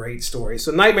of other great stories.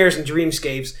 So Nightmares and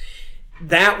Dreamscapes,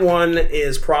 that one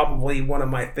is probably one of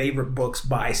my favorite books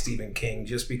by Stephen King,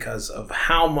 just because of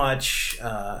how much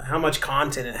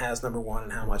content it has, number one,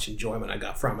 and how much enjoyment I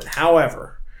got from it.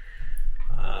 However,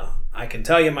 I can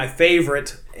tell you my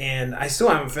favorite, and I still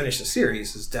haven't finished the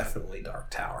series, is definitely Dark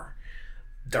Tower.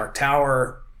 Dark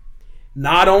Tower,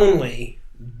 not only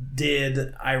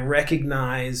did I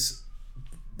recognize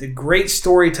the great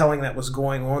storytelling that was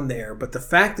going on there, but the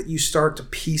fact that you start to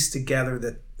piece together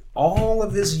that all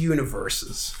of his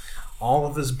universes, all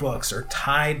of his books are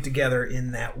tied together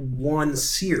in that one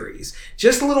series.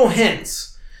 Just little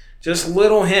hints. There's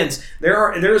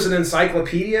an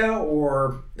encyclopedia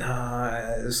or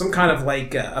some kind of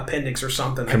like appendix or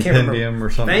something. Compendium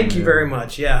or something. Thank you very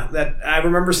much. Yeah, that I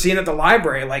remember seeing at the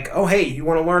library. Like, oh hey, you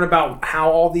want to learn about how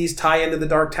all these tie into the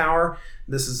Dark Tower?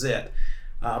 This is it.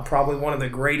 Probably one of the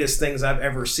greatest things I've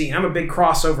ever seen. I'm a big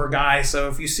crossover guy, so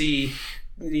if you see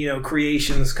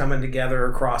creations coming together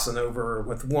or crossing over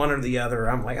with one or the other,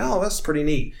 I'm like, oh, that's pretty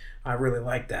neat. I really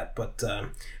like that. But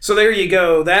so there you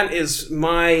go. That is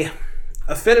my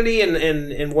affinity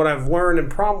and what I've learned, and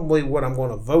probably what I'm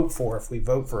going to vote for if we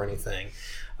vote for anything.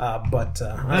 But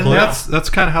that's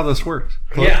kind of how this works.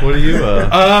 Yeah. What are you?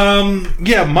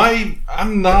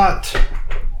 I'm not.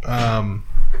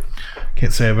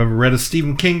 Can't say I've ever read a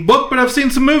Stephen King book, but I've seen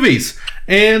some movies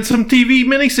and some TV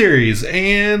miniseries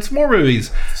and some more movies.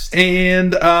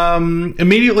 And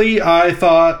immediately I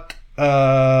thought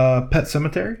Pet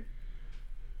Sematary.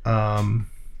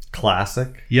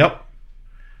 Classic. Yep.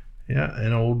 Yeah,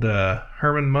 an old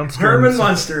Herman Munster. Herman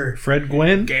Munster. Fred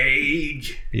Gwynn.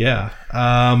 Gage. Yeah.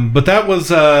 But that was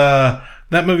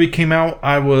that movie came out,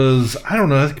 I don't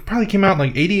know, it probably came out in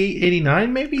like 88,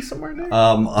 89 maybe, somewhere in there.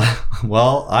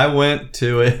 Well, I went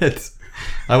to it.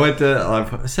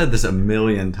 I've said this a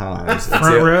million times.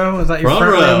 Front row? Is that your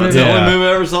front row movie? The only movie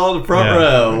I ever saw in the front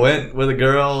row. Went with a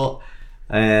girl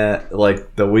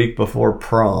like the week before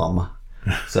prom.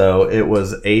 So it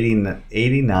was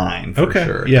 89 for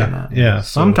sure. Yeah.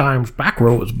 Sometimes back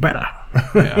row is better.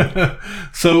 Yeah.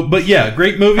 So, but yeah,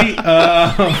 great movie.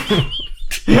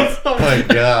 Oh my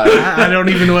god! I don't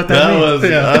even know what that means.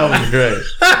 That was great.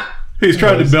 He's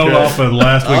trying to build off of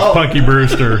last week's Punky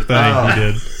Brewster thing he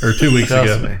did, or 2 weeks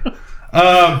ago.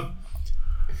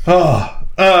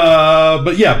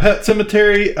 But yeah, Pet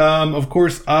Sematary. Of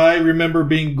course, I remember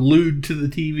being glued to the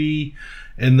TV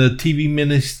in the TV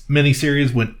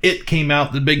miniseries when it came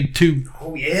out. The big tube.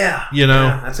 Oh yeah,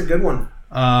 that's a good one.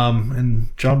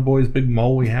 And John Boy's big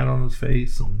mole he had on his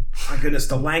face. And my goodness,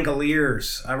 the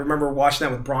Langoliers. I remember watching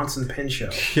that with Bronson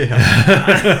Pinchot. Yeah.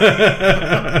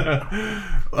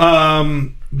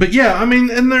 But yeah, I mean,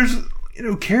 and there's,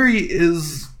 Carrie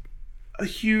is a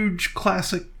huge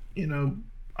classic,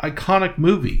 iconic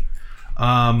movie.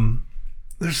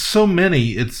 There's so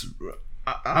many.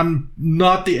 I'm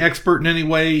not the expert in any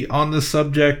way on this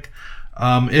subject.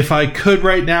 If I could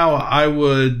right now, I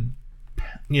would,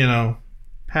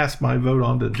 pass my vote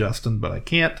on to Justin, but I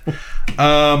can't.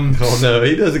 Oh no,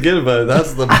 he doesn't get a vote.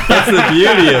 That's the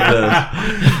beauty of this.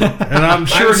 And I'm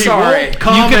sure he won't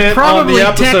comment you could probably on the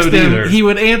episode text him. either. He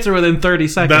would answer within 30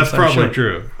 seconds. That's probably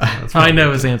true. I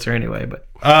know his answer anyway, but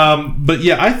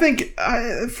yeah, I think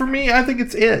for me, I think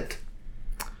it's it.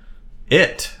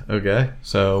 It. Okay.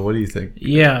 So what do you think?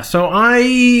 Yeah. So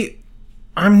I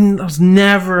was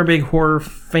never a big horror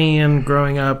fan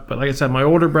growing up, but like I said, my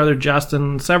older brother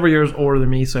Justin, several years older than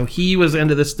me, so he was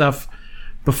into this stuff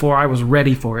before I was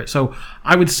ready for it. So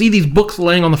I would see these books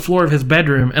laying on the floor of his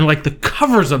bedroom, and like the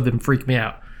covers of them freaked me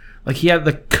out. Like he had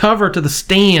the cover to The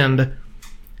Stand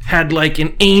had like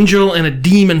an angel and a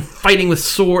demon fighting with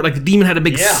sword. Like the demon had a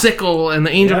big sickle and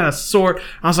the angel had a sword.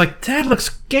 I was like, that looks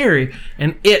scary.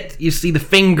 And you see the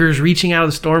fingers reaching out of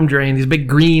the storm drain, these big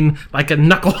green, like a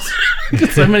knuckles.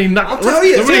 So many knuckles. I'll tell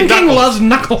you, Stephen King loves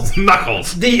knuckles. Knuckles.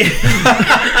 So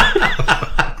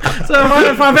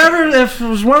if I've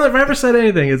ever said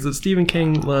anything, it's that Stephen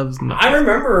King loves knuckles. I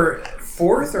remember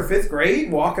 4th or 5th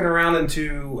grade walking around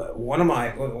into one of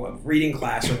my reading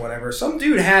class or whatever. Some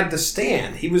dude had The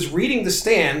Stand. He was reading The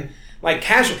Stand like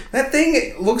casual. That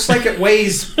thing looks like it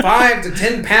weighs 5 to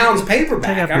 10 pounds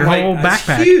paperback. Take up your whole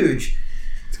backpack. It's huge.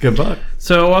 It's a good book.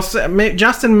 So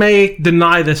Justin may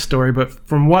deny this story, but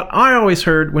from what I always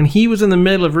heard, when he was in the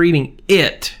middle of reading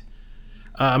it,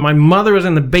 my mother was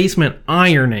in the basement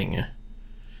ironing.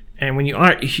 And when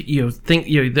you think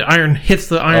the iron hits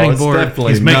the ironing board,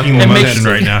 he's making the motion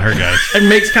right now, her guys. It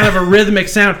makes kind of a rhythmic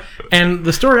sound. And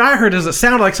the story I heard is it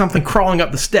sounded like something crawling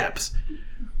up the steps.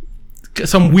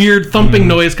 some weird thumping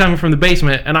noise coming from the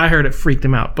basement, and I heard it, freaked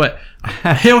him out. But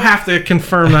he'll have to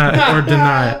confirm that or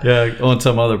deny it. Yeah, on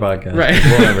some other podcast. Right.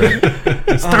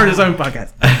 Whatever. Start his own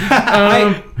podcast.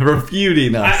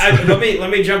 Refuting us. Let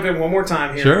me jump in one more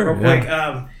time here, Sure, real quick.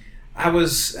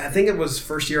 I think it was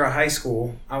first year of high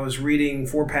school. I was reading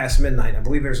 4 Past Midnight. I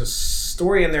believe there's a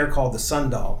story in there called The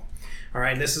Sundial. All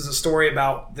right, this is a story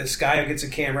about this guy who gets a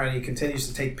camera and he continues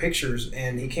to take pictures,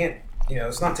 and he can't,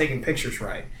 it's not taking pictures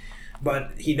right.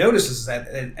 But he notices that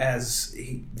as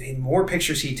the more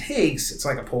pictures he takes, it's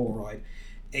like a Polaroid,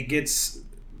 it gets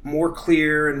more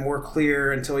clear and more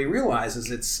clear until he realizes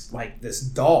it's like this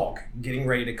dog getting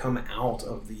ready to come out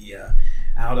of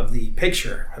the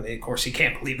picture. I mean, of course, he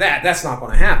can't believe that. That's not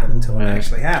going to happen until it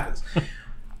actually happens.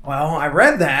 Well, I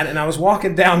read that, and I was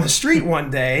walking down the street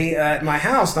one day at my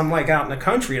house, and I'm like out in the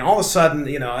country, and all of a sudden,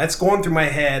 it's going through my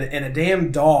head, and a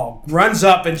damn dog runs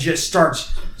up and just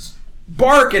starts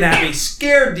barking at me,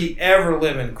 scared the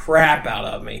ever-living crap out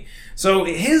of me. So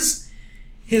his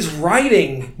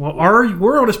writing... Well, our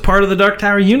world is part of the Dark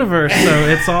Tower universe, so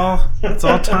it's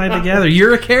all tied together.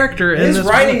 You're a character in his this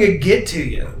writing world. could get to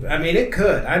you. I mean, it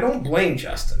could. I don't blame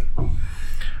Justin.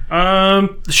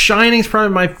 The Shining's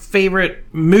probably my favorite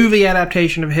movie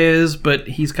adaptation of his, but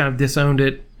he's kind of disowned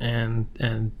it, and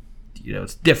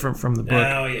it's different from the book.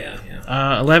 Oh, yeah.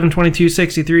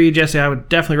 11/22/63, Jesse, I would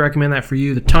definitely recommend that for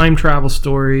you. The time travel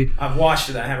story. I've watched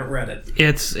it. I haven't read it.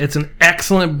 It's an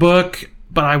excellent book,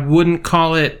 but I wouldn't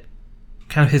call it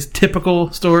kind of his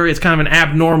typical story. It's kind of an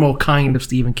abnormal kind of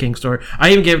Stephen King story.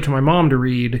 I even gave it to my mom to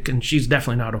read, and she's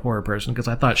definitely not a horror person because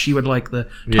I thought she would like the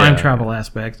time travel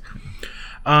aspect.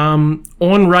 On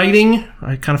writing,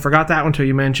 I kind of forgot that one until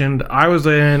you mentioned. I was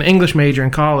an English major in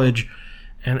college,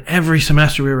 and every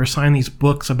semester we were assigned these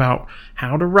books about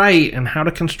how to write and how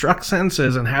to construct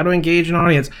sentences and how to engage an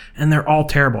audience, and they're all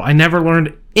terrible. I never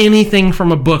learned anything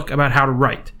from a book about how to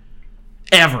write.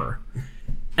 Ever.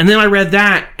 And then I read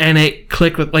that, and it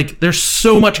clicked with, there's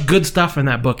so much good stuff in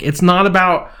that book. It's not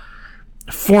about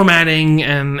formatting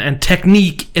and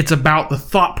technique. It's about the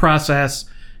thought process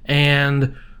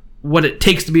and what it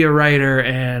takes to be a writer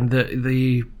and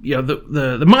the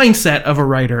mindset of a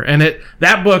writer. And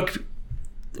that book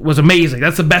was amazing.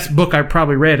 That's the best book I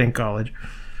probably read in college.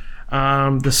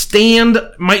 The Stand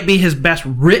might be his best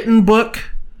written book.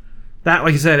 That,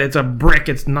 like I said, it's a brick.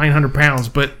 It's 900 pounds,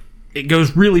 but it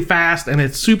goes really fast and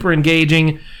it's super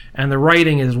engaging, and the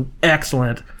writing is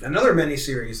excellent. Another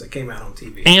miniseries that came out on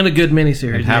TV. And a good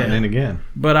miniseries. It's happening again.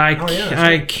 But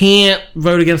I can't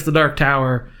vote against The Dark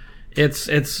Tower.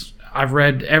 I've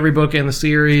read every book in the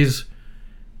series.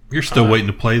 You're still waiting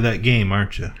to play that game,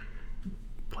 aren't you?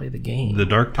 Play the game. The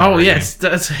Dark Tower. Oh, yes.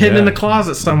 That's hidden in the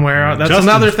closet somewhere. That's Justin's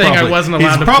another thing I wasn't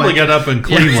allowed to play. He's probably got up in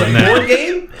Cleveland now. Board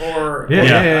game? Or Yeah.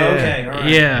 Okay, all right.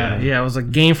 Yeah. It was a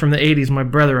game from the 80s my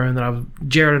brother owned that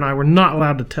Jared and I were not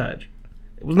allowed to touch.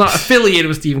 It was not affiliated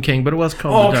with Stephen King, but it was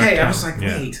called The Dark Tower. I was like,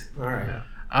 wait. All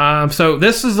right. So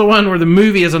this is the one where the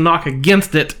movie is a knock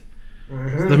against it.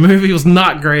 Mm-hmm. The movie was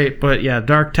not great, but yeah,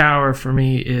 Dark Tower for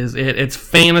me is it. It's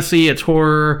fantasy, it's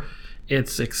horror,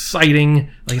 it's exciting.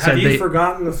 Like I said, Have you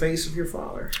forgotten the face of your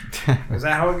father? Is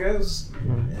that how it goes?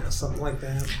 Yeah, something like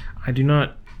that. I do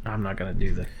not. I'm not gonna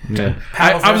do that. Yeah.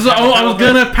 I was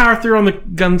gonna power through on the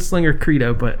Gunslinger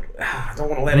Credo, but I don't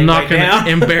want to let I'm not anybody gonna down.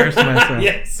 embarrass myself.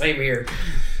 Yeah, same here.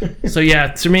 So yeah,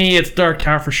 to me, it's Dark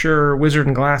Tower for sure. Wizard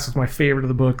and Glass is my favorite of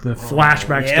the book. The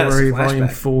flashback story, Volume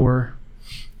 4.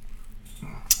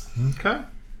 Okay.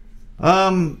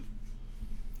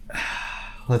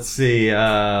 Let's see.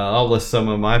 I'll list some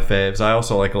of my faves. I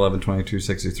also like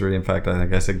 11/22/63. In fact, I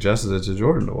think I suggested it to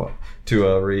Jordan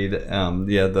to read.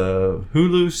 The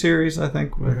Hulu series. I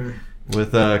think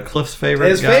with Cliff's favorite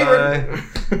His guy.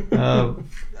 favorite.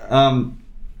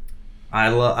 I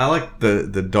like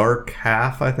the Dark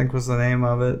Half. I think was the name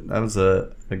of it. That was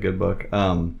a good book.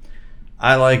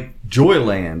 I like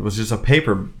Joyland. Was just a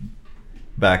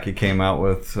paperback he came out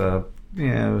with. It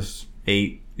was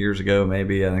 8 years ago,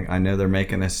 maybe. I know they're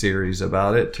making a series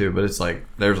about it too, but it's like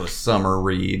there's a summer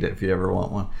read if you ever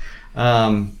want one.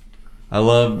 I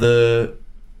love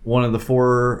one of the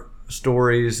 4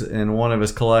 stories in one of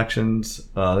his collections.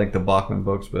 I think the Bachman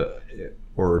books,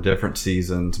 or different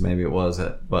seasons, maybe it was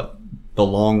it, but The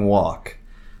Long Walk.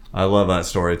 I love that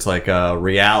story. It's like a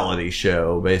reality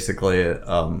show, basically.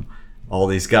 All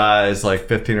these guys, like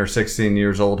 15 or 16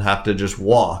 years old, have to just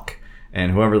walk,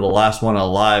 and whoever the last one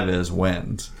alive is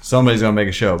wins. Somebody's going to make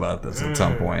a show about this at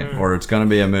some point, or it's going to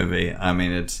be a movie. I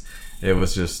mean, it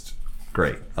was just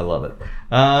great. I love it.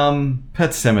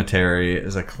 Pet Sematary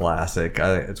is a classic.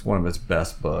 It's one of his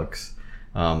best books.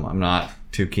 I'm not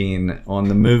too keen on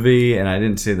the movie, and I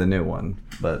didn't see the new one,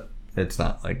 but it's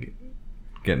not like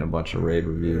getting a bunch of rave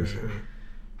reviews.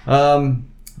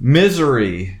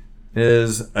 Misery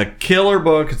is a killer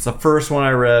book. It's the first one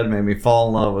I read. Made me fall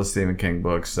in love with Stephen King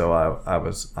books, so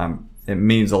it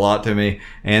means a lot to me.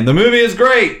 And the movie is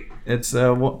great. It's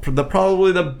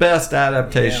probably the best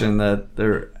adaptation that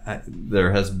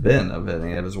there has been of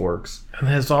any of his works. And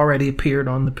has already appeared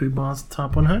on the Poobah's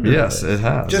Top 100. Yes, it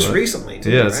has. Just recently,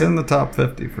 too. Yeah, it's in the top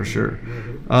 50 for sure.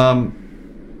 I'm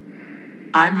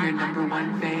your number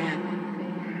one fan.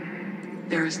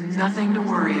 There is nothing to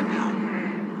worry about.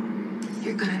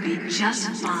 You're gonna be just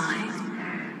fine.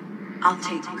 I'll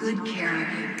take good care of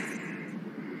you.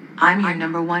 I'm your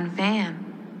number one fan.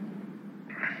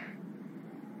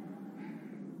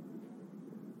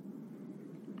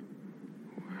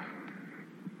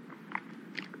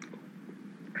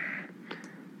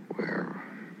 Where?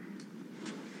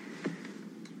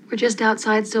 We're just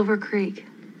outside Silver Creek.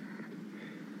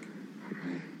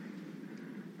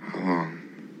 How long?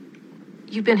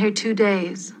 You've been here 2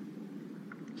 days.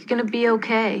 You're gonna be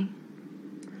okay.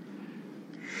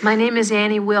 My name is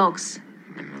Annie Wilkes.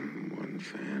 My number one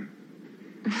fan.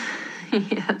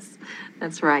 Yes,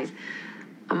 that's right.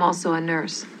 I'm also a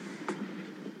nurse.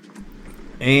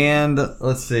 And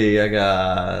let's see, I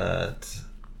got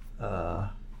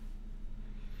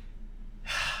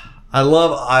I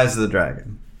love Eyes of the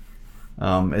Dragon.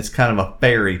 It's kind of a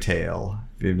fairy tale.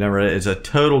 If you've never read it, it's a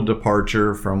total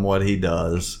departure from what he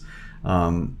does.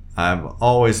 I've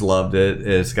always loved it.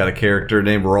 It's got a character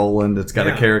named Roland. It's got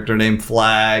a character named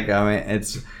Flag. I mean,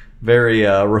 it's very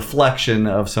reflection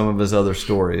of some of his other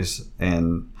stories.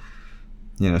 And,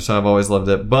 so I've always loved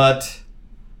it. But,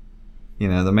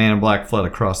 the Man in Black fled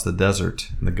across the desert.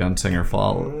 And the Gunslinger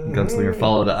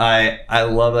followed. I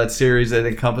love that series. It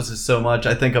encompasses so much.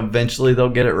 I think eventually they'll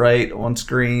get it right on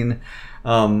screen.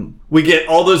 We get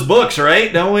all those books,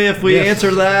 right? Don't we? If we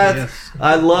answer that. Yes.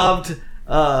 I loved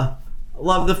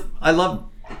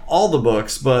all the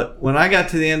books, but when I got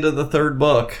to the end of the third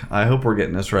book, I hope we're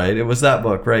getting this right. It was that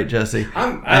book, right, Jesse?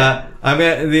 At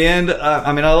the end.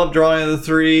 I love Drawing of the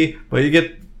Three, but you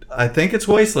get. I think it's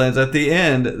Wastelands. At the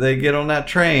end, they get on that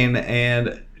train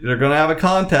and they're going to have a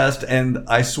contest, and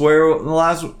I swear the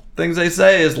last things they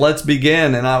say is "Let's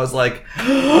begin," and I was like,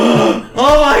 "Oh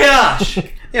my gosh!"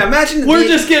 Yeah, imagine we're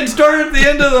just getting started at the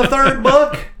end of the third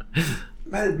book.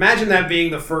 Imagine that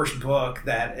being the first book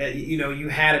that you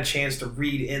had a chance to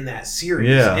read in that series.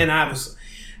 Yeah. And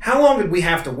how long did we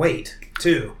have to wait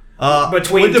too?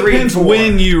 Between it depends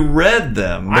when you read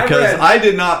them, because I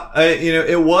did not.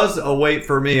 It was a wait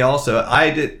for me. Also,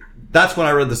 That's when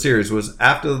I read the series. Was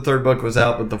after the third book was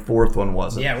out, but the fourth one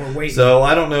wasn't. Yeah, we're waiting. So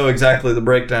I don't know exactly the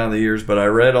breakdown of the years, but I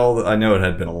read I know it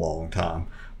had been a long time,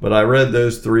 but I read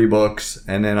those 3 books,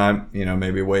 and then I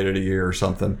maybe waited a year or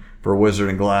something for Wizard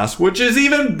and Glass, which is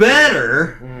even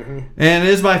better, and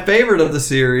is my favorite of the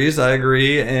series. I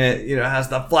agree, and it has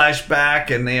the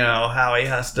flashback and how he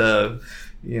has to,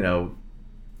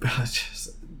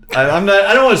 I don't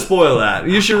want to spoil that.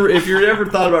 You should, if you've ever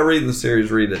thought about reading the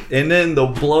series, read it, and then they'll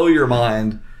blow your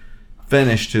mind.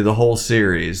 Finish to the whole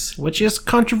series, which is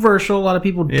controversial. A lot of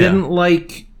people didn't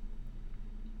like,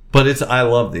 but I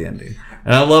love the ending,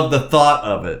 and I love the thought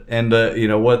of it, and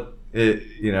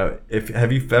if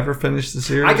have you ever finished the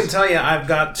series? I can tell you, I've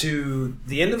got to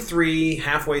the end of 3,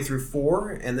 halfway through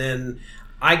 4, and then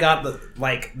I got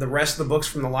the rest of the books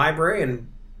from the library and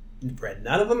read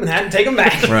none of them and had to take them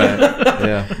back. Right.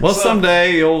 Yeah. Well,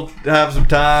 someday you'll have some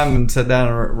time and sit down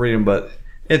and read them, but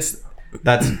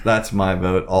that's my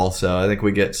vote. Also, I think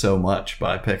we get so much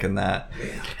by picking that.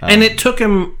 And it took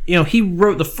him. He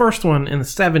wrote the first one in the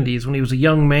 70s when he was a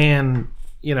young man.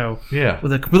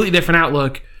 With a completely different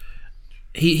outlook.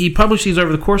 He published these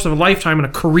over the course of a lifetime and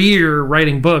a career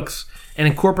writing books, and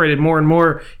incorporated more and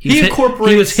more. He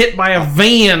was hit by a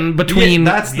van between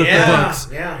that's the books.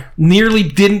 Yeah. Nearly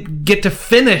didn't get to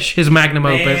finish his magnum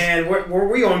opus. Man, were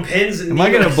we on pins and needles?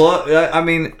 Am I going to blow? I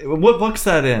mean, what book's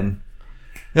that in?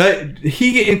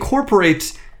 He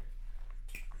incorporates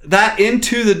that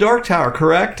into the Dark Tower,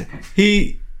 correct?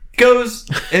 He goes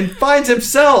and finds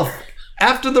himself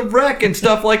after the wreck and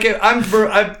stuff like it. I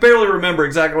barely remember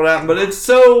exactly what happened, but it's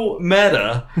so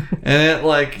meta, and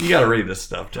you got to read this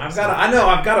stuff. I've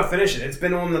got to finish it. It's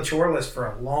been on the chore list for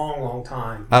a long, long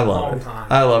time. I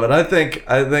love it. I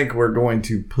think we're going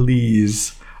to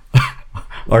please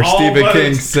our Stephen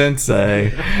King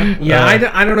sensei. Yeah,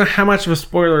 I don't know how much of a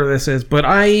spoiler this is, but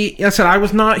I said I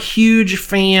was not a huge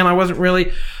fan. I wasn't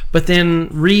really, but then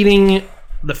reading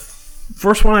the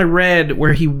first one I read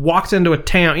where he walks into a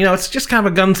town. It's just kind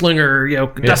of a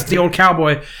gunslinger, dusty old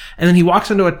cowboy. And then he walks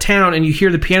into a town and you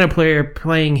hear the piano player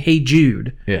playing Hey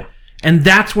Jude. Yeah. And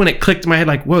that's when it clicked in my head,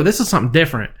 like, whoa, this is something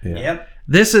different. Yeah. Yep.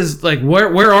 This is like,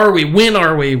 where are we? When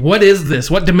are we? What is this?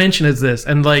 What dimension is this?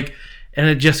 And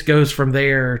it just goes from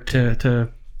there to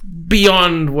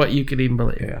beyond what you could even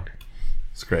believe. Yeah.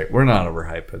 It's great. We're not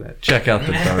overhyping it. Check out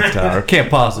the Dark Tower. Can't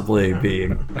possibly be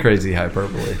crazy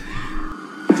hyperbole.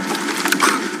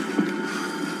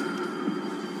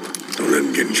 Don't let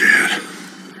him get into your head.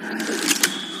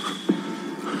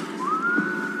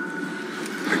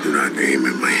 I do not aim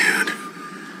at my head.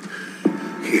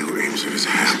 He who aims at his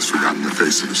hand has forgotten the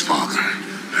face of his father.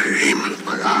 I aim with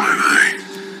my eye.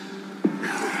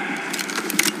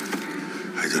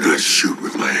 I do not shoot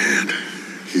with my hand.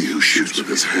 He who shoots with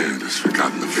his hand has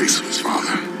forgotten the face of his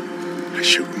father. I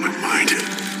shoot with my mind.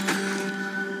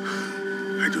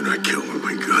 I do not kill with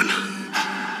my gun.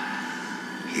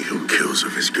 He who kills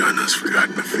with his gun has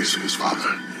forgotten the face of his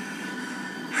father.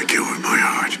 I kill with my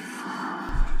heart.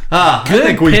 I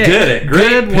think we did it.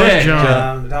 Great pick,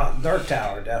 John. Dark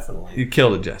Tower, definitely. You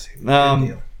killed it, Jesse.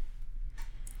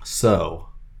 So,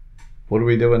 what are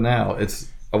we doing now?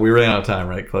 We ran out of time,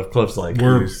 right, Cliff? Cliff's like,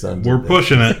 we're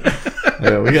pushing it.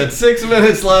 Yeah, we got 6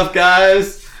 minutes left,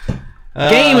 guys.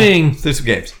 Gaming. Let's do some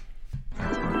games.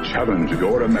 Challenge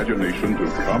your imagination to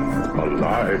come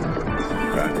alive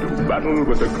and to battle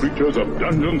with the creatures of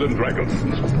Dungeons and Dragons.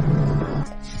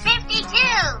 52!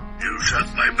 You shot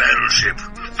my battleship.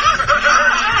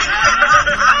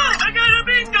 I got a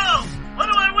bingo! What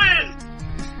do I win?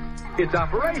 It's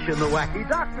Operation the Wacky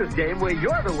Doctor's game where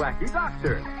you're the Wacky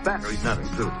Doctor. Batteries not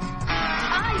included.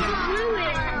 You blew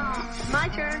it. My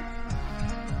turn.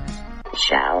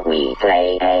 Shall we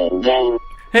play a game?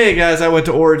 Hey guys, I went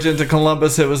to Origins in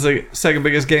Columbus. It was the second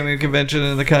biggest gaming convention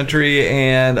in the country,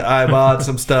 and I bought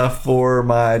some stuff for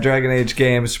my Dragon Age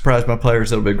game. Surprised my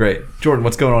players. It'll be great. Jordan,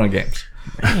 what's going on in games?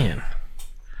 Man.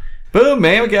 Boom,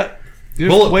 man. We got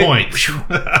bullet points.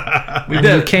 We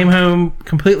did. You came home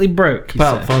completely broke.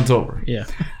 Wow, fun's over. Yeah.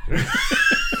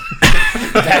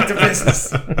 Back to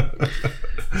business.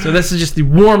 So this is just the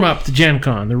warm up to Gen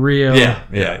Con, the real,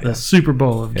 the Super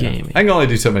Bowl of gaming. I can only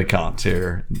do so many cons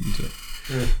here.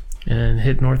 And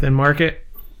hit North End Market.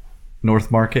 North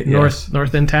Market, yes.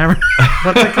 North End Tavern.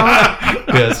 What's it called?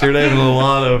 Yes, you're naming a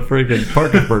lot of freaking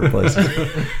Parkersburg places.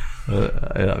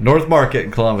 North Market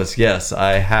in Columbus, yes.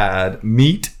 I had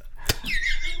meat.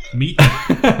 You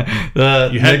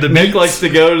had Nick likes to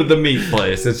go to the meat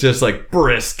place. It's just like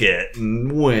brisket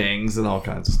and wings and all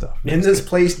kinds of stuff. In this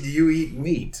place, do you eat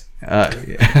meat?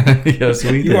 Yes,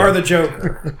 we do. You are the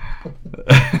Joker.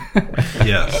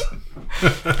 Yes.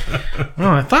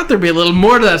 Oh, I thought there'd be a little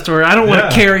more to that story. I don't want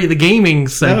to carry the gaming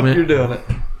segment. Nope, you're doing it.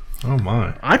 Oh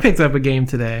my! I picked up a game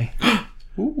today.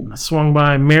 I swung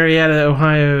by Marietta,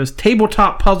 Ohio's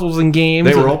Tabletop Puzzles and Games.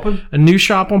 They were open? A new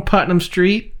shop on Putnam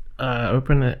Street.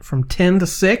 Open from 10 to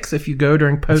 6 if you go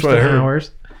during postal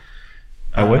hours.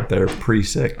 I went there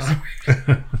pre-6.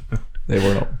 They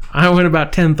weren't open. I went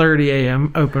about 10:30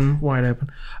 a.m. wide open.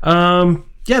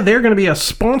 They're going to be a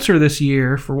sponsor this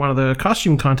year for one of the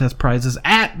costume contest prizes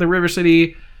at the River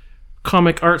City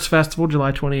Comic Arts Festival,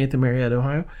 July 28th in Marietta,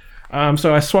 Ohio.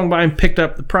 So I swung by and picked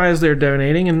up the prize they're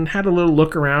donating and had a little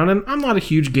look around. And I'm not a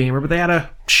huge gamer, but they had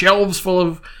shelves full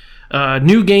of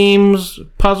new games,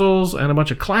 puzzles, and a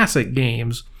bunch of classic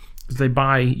games because they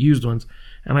buy used ones.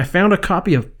 And I found a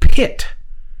copy of Pit,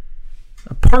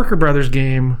 a Parker Brothers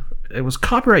game. It was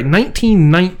copyright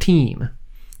 1919.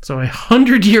 So a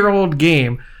 100-year-old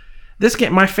game. This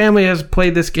game, my family has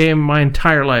played this game my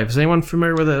entire life. Is anyone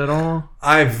familiar with it at all?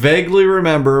 I vaguely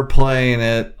remember playing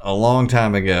it a long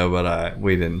time ago, but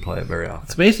we didn't play it very often.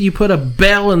 It's basically you put a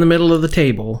bell in the middle of the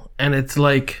table, and it's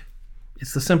the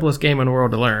simplest game in the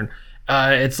world to learn.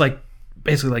 It's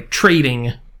basically like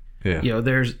trading. Yeah.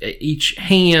 There's each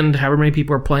hand, however many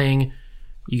people are playing,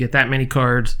 you get that many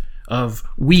cards of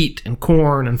wheat and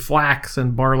corn and flax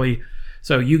and barley.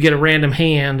 So you get a random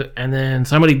hand, and then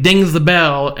somebody dings the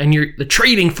bell, and the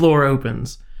trading floor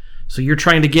opens. So you're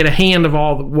trying to get a hand of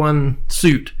all the one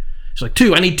suit. It's like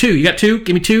 2. I need 2. You got 2?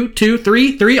 Give me 2, 2,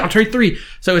 3, 3. I'll trade 3.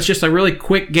 So it's just a really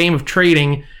quick game of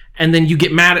trading, and then you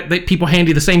get mad at that people hand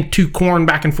you the same 2 corn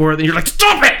back and forth, and you're like,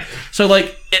 stop it! So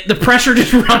the pressure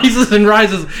just rises and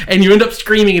rises, and you end up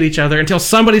screaming at each other until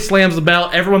somebody slams the bell.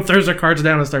 Everyone throws their cards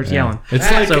down and starts yelling.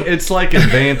 It's like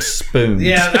advanced spoons.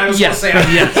 Yeah, I was going to say, I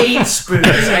hate spoons.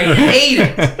 I hate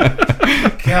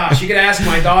it. Gosh, you could ask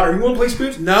my daughter, you want to play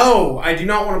spoons? No, I do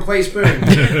not want to play spoons.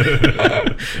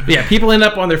 Yeah, people end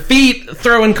up on their feet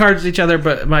throwing cards at each other,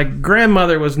 but my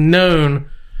grandmother was known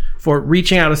for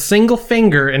reaching out a single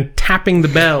finger and tapping the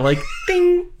bell, like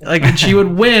ding, like, and she would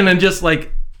win and just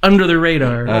like under the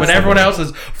radar. But everyone else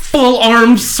is full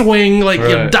arm swing,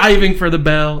 like diving for the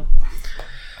bell.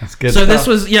 That's good. So this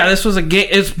was a game.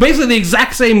 It's basically the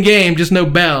exact same game, just no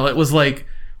bell. It was like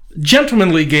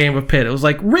gentlemanly game of Pit. It was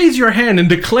like, raise your hand and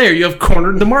declare you have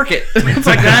cornered the market. It's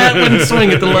like that wouldn't swing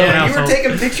at the low household. You were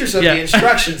taking pictures of the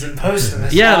instructions and posting them.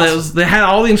 Yeah, awesome. they had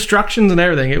all the instructions and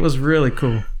everything. It was really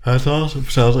cool. That's awesome.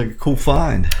 Sounds like a cool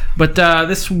find. But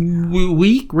this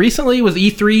week recently was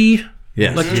E3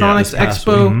 Electronics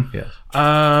Expo.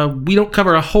 Yes. We don't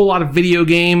cover a whole lot of video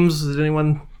games. Did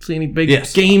anyone see any big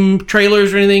game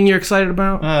trailers or anything you're excited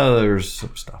about? There's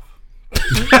some stuff.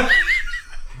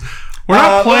 We're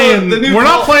not playing. We're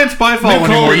not playing Spyfall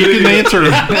anymore. You can answer.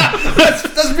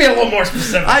 Let's be a little more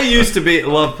specific. I used to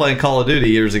love playing Call of Duty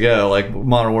years ago, like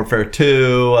Modern Warfare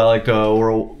 2. I liked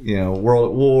World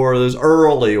at War. Those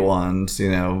early ones,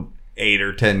 8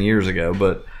 or 10 years ago.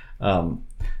 But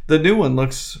the new one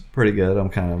looks pretty good. I'm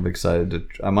kind of excited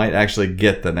I might actually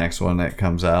get the next one that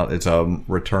comes out. It's a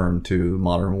return to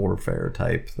Modern Warfare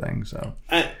type thing. So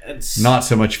it's not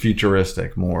so much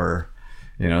futuristic, more.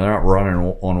 They're not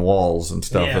running on walls and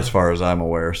stuff as far as I'm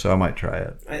aware, so I might try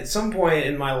it. At some point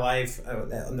in my life,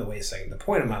 no, wait a second. The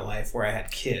point in my life where I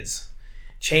had kids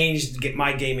changed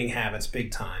my gaming habits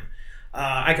big time.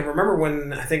 I can remember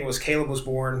when I think it was Caleb was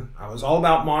born. I was all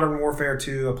about Modern Warfare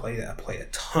 2. I played a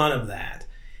ton of that.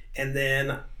 And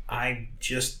then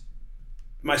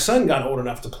my son got old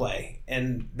enough to play,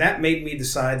 and that made me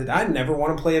decide that I'd never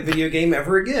want to play a video game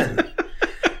ever again.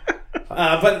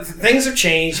 But things have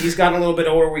changed. He's gotten a little bit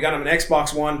older. We got him an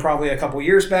Xbox One probably a couple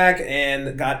years back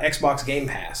and got Xbox Game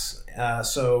Pass.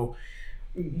 So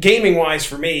gaming-wise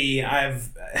for me,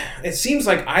 it seems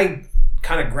like I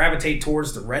kind of gravitate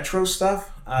towards the retro stuff.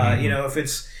 If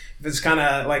it's kind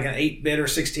of like an 8-bit or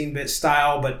 16-bit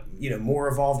style, but more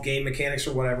evolved game mechanics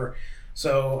or whatever.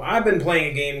 So I've been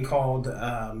playing a game called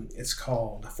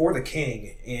For the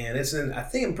King, and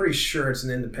I'm pretty sure it's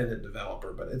an independent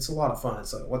developer, but it's a lot of fun.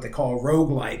 It's what they call a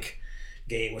roguelike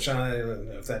game, which I don't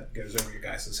know if that goes over your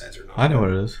guys' heads or not. I know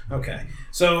what it is. Okay.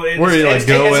 So where you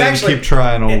go in and keep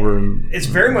trying over. It's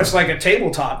very much like a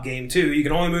tabletop game, too. You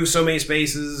can only move so many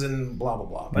spaces and blah, blah,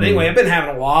 blah. But anyway, I've been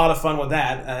having a lot of fun with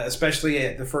that, especially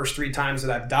at the first 3 times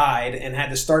that I've died and had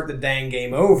to start the dang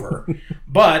game over.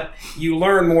 But you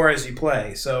learn more as you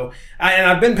play. So,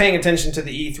 I've been paying attention to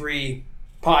the E3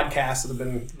 podcasts that have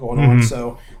been going on,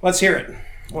 so let's hear it.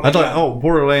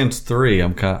 Borderlands 3.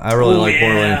 I really like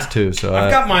Borderlands 2. So I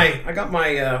got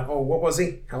my. What was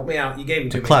he? Help me out. You gave him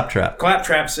to me. Claptrap.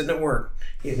 Claptrap sitting at work.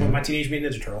 My Teenage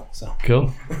Mutant Ninja Turtle. So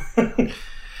cool.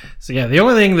 So the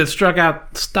only thing that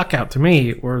stuck out to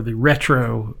me were the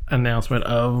retro announcement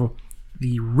of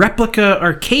the replica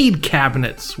arcade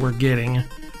cabinets we're getting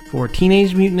for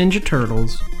Teenage Mutant Ninja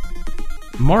Turtles,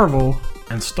 Marvel,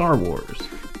 and Star Wars.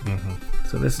 Mm-hmm.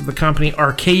 So this is the company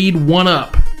Arcade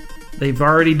 1UP. They've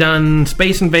already done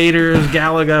Space Invaders,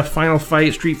 Galaga, Final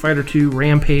Fight, Street Fighter 2,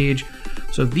 Rampage.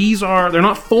 So they're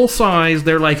not full size,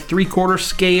 they're like 3/4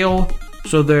 scale,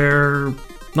 so they're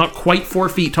not quite 4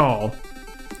 feet tall.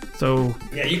 So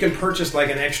yeah, you can purchase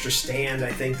like an extra stand,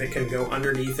 I think, that can go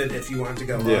underneath it if you want it to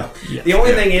go up. Yeah. The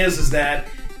only thing is that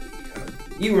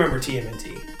you remember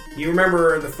TMNT. You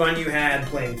remember the fun you had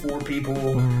playing 4 people.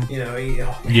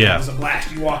 It was a blast.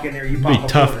 You walk in there, you pop. It'd be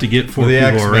tough to get 4 the people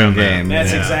X-Men around game.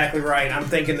 That's exactly right. I'm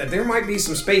thinking that there might be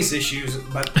some space issues,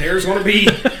 but there's going to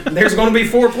be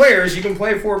 4 players. You can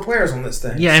play 4 players on this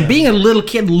thing. Yeah, and being a little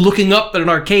kid looking up at an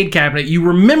arcade cabinet, you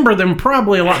remember them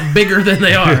probably a lot bigger than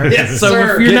they are. Yes, so sir.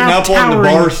 if you're Getting now up on the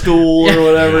bar stool or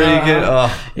whatever,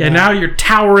 now you're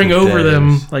towering over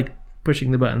them, like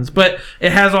pushing the buttons. But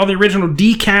it has all the original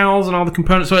decals and all the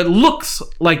components, so it looks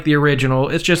like the original.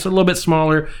 It's just a little bit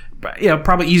smaller, but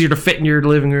probably easier to fit in your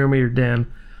living room or your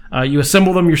den. You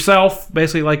assemble them yourself,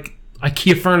 basically like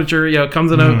IKEA furniture. It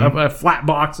comes in a flat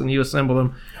box and you assemble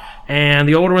them. And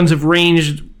the older ones have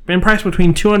ranged in price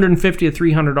between $250 to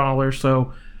 $300.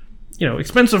 So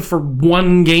expensive for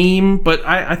one game, but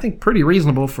I think pretty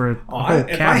reasonable for a whole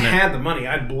cabinet. If I had the money,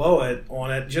 I'd blow it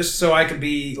on it just so I could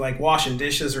be like washing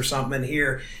dishes or something and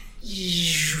hear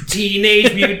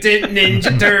Teenage Mutant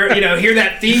Ninja Turtle, hear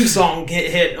that theme song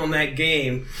hit on that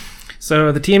game.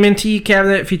 So the TMNT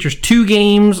cabinet features 2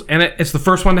 games, and it's the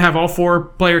first one to have all 4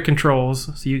 player controls,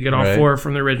 so you get all 4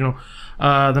 from the original.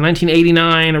 The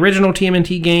 1989 original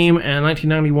TMNT game and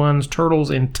 1991's Turtles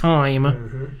in Time.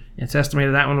 Mm-hmm. It's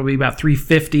estimated that one will be about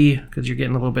 $350 because you're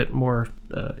getting a little bit more,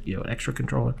 extra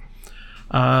controller.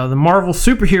 The Marvel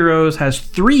Superheroes has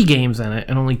 3 games in it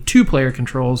and only 2 player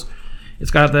controls.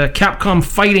 It's got the Capcom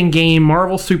fighting game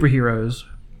Marvel Superheroes,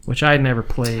 which I had never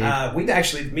played.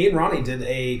 Me and Ronnie did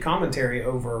a commentary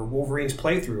over Wolverine's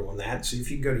playthrough on that. So if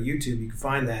you go to YouTube, you can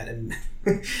find that. And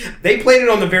they played it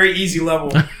on the very easy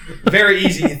level. Very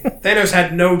easy. Thanos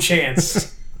had no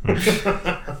chance.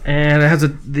 And it has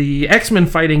the X-Men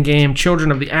fighting game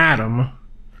Children of the Atom.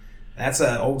 That's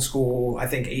an old school, I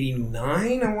think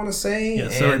 89, I want to say. Yeah,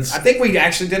 so and I think we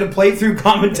actually did a playthrough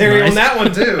commentary on that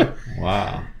one too.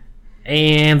 Wow.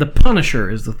 And The Punisher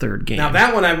is the third game. Now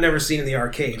that one I've never seen in the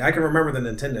arcade. I can remember the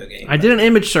Nintendo game. I did an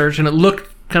image search and it looked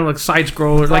kind of like side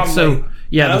scroller, like so.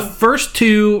 Yeah, No? the first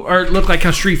two looked like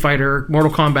kind of Street Fighter, Mortal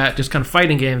Kombat, just kind of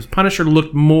fighting games. Punisher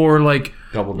looked more like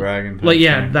Double Dragon. Like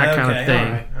that kind of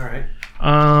thing. All right.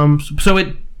 So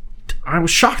I was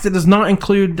shocked it does not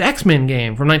include the X-Men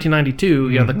game from 1992.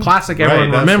 Yeah, the classic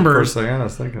everyone remembers. That's the first thing I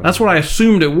was thinking. That's what I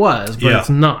assumed it was, but it's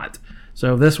not.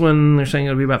 So this one, they're saying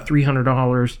it'll be about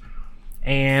 $300.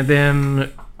 And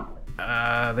then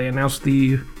they announced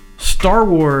the Star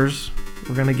Wars.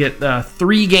 We're going to get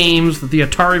 3 games, the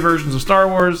Atari versions of Star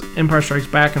Wars, Empire Strikes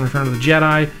Back, and Return of the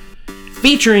Jedi,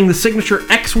 featuring the signature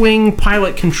X-Wing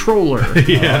pilot controller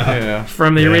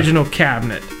from the original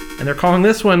cabinet. And they're calling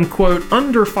this one, quote,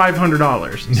 under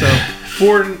 $500. So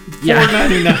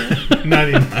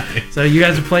 $499. So you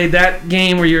guys have played that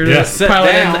game where you're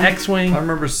piloting the X-Wing? I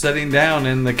remember sitting down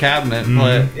in the cabinet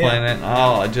playing it.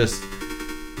 Oh, I just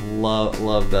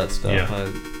love that stuff. Yeah.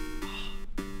 I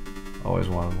always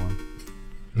wanted one.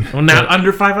 Well, now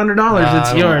under $500,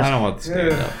 it's yours. I don't want the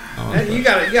stand up. You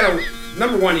gotta.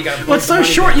 Number one, you gotta. Well, it's so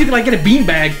short. You can like get a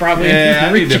beanbag probably. Yeah,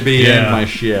 I need to be in my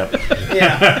ship.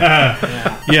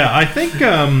 Yeah, I think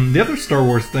the other Star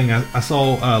Wars thing I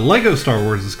saw, Lego Star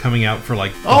Wars is coming out for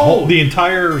like the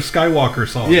entire Skywalker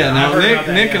saga. Yeah, now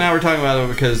Nick and I were talking about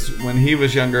it because when he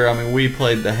was younger, I mean, we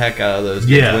played the heck out of those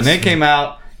games. Yes. When they came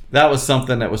out, that was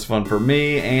something that was fun for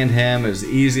me and him. It was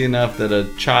easy enough that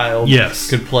a child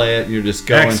could play it, and you're just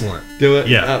going, do it.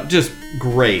 Yeah. Just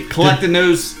great. Collecting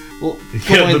those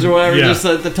coins or whatever, just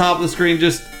at the top of the screen,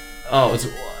 just, it's,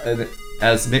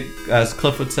 as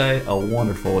Cliff would say, a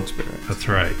wonderful experience. That's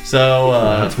right. So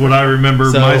that's what I remember.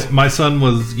 My son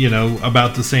was,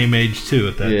 about the same age too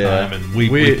at that time, and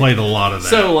we played a lot of that.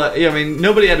 So I mean,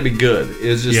 nobody had to be good. It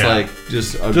was just great.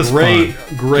 Just I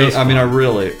mean, I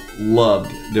really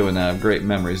loved doing that. I have great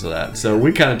memories of that. So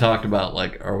we kind of talked about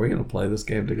like, are we going to play this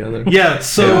game together? Yeah.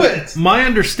 So my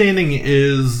understanding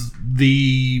is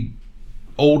the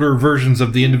older versions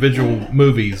of the individual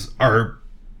movies are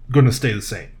going to stay the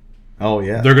same. Oh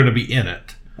yeah, they're going to be in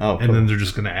it. Oh, cool. And then they're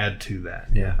just going to add to that.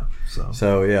 Yeah.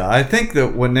 So yeah, I think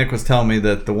that when Nick was telling me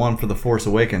that the one for The Force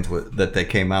Awakens that they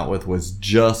came out with was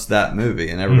just that movie,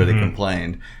 and everybody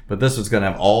complained, but this was going to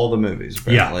have all the movies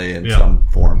apparently in some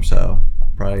form. So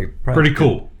probably pretty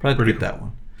cool. Probably get that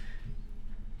one.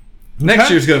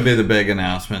 Next year's going to be the big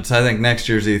announcements. I think next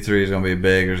year's E3 is going to be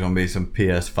big. There's going to be some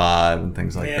PS5 and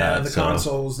things like that. Yeah, the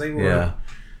consoles. They were. Yeah,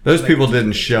 those people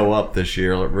didn't show up this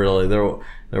year. Really,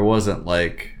 there wasn't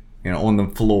like, on the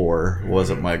floor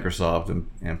wasn't Microsoft and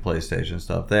PlayStation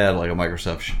stuff. They had like a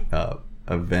Microsoft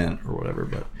event or whatever.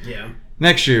 But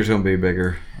next year's going to be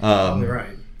bigger.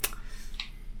 Right.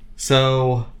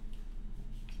 So,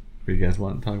 do you guys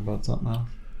want to talk about something else?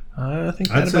 I think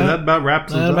that about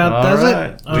wraps it up. Does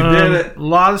it. We did it. A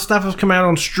lot of stuff has come out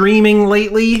on streaming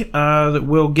lately that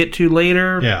we'll get to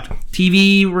later. Yeah.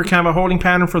 TV, we're kind of a holding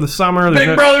pattern for the summer.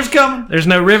 Big Brother's coming. There's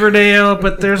no Riverdale,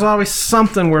 but there's always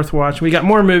something worth watching. We got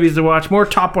more movies to watch, more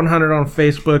Top 100 on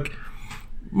Facebook,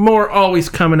 more always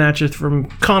coming at you from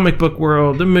comic book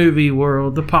world, the movie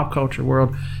world, the pop culture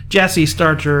world. Jesse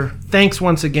Starcher, thanks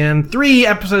once again. 3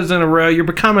 episodes in a row. You're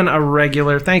becoming a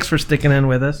regular. Thanks for sticking in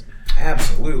with us.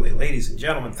 Absolutely. Ladies and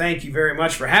gentlemen, thank you very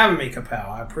much for having me, Kapow.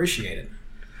 I appreciate it.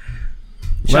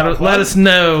 Let us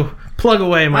know. Plug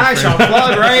away, my friend. I shall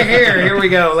plug right here. Here we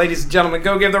go. Ladies and gentlemen,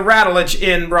 go give the Rattleage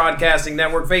in Broadcasting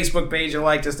Network Facebook page a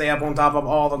like to stay up on top of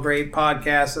all the great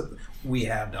podcasts that we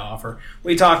have to offer.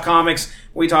 We talk comics,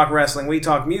 we talk wrestling, we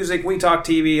talk music, we talk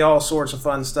TV, all sorts of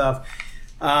fun stuff.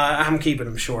 I'm keeping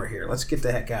them short here. Let's get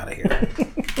the heck out of here.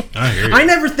 I hear you. I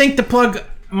never think to plug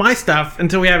my stuff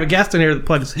until we have a guest in here that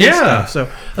plugs his stuff.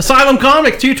 So, Asylum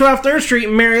Comics, 212 3rd Street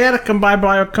in Marietta. Come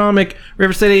by a comic.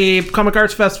 River City Comic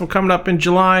Arts Festival coming up in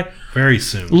July. Very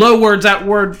soon.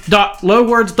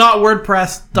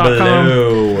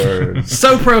 lowwords.wordpress.com.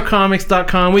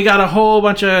 SoProComics.com. We got a whole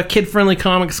bunch of kid-friendly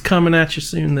comics coming at you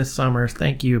soon this summer.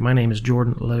 Thank you. My name is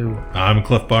Jordan Lowe. I'm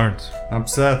Cliff Barnes. I'm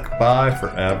Seth. Bye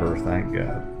forever. Thank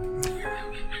God.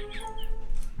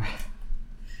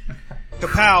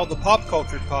 Kapow, the Pop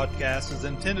Culture Podcast, is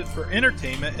intended for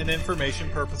entertainment and information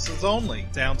purposes only.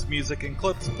 Sounds, music, and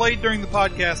clips played during the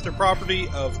podcast are property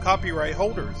of copyright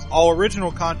holders. All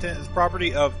original content is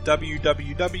property of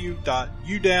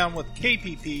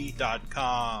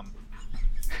www.udownwithkpp.com.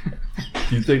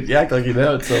 You act like you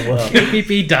know it so well.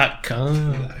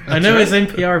 KPP.com. I know his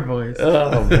NPR voice.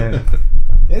 Oh, man.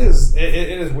 It is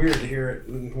weird to hear it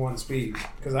in one speed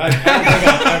because I don't think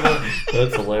I've ever.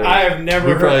 That's hilarious. I have never.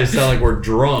 We probably sound like we're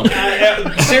drunk.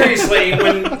 Seriously,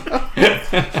 when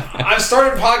I've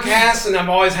started podcasts and I've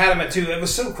always had them at 2. It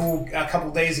was so cool. A couple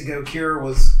days ago, Kira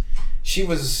was.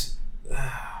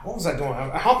 What was I doing?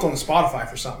 I hopped on Spotify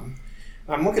for something.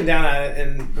 I'm looking down at it,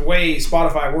 and the way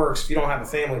Spotify works, if you don't have a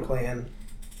family plan,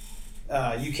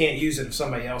 you can't use it if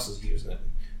somebody else is using it.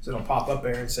 So it'll pop up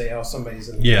there and say, "Oh, somebody's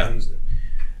using it."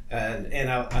 And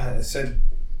I said,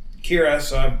 Kira,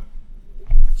 so I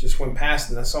just went past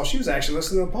and I saw she was actually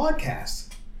listening to a podcast.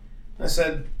 I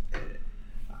said,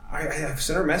 I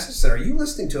sent her a message, said, "Are you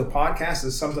listening to a podcast?"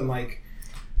 It's something like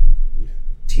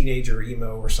Teenager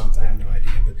Emo or something. I have no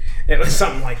idea, but it was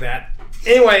something like that.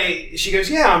 Anyway, she goes,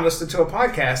 "Yeah, I'm listening to a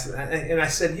podcast." And I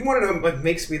said, "You want to know what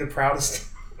makes me the proudest?"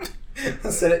 I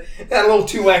said, "It had a little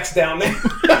 2X down there."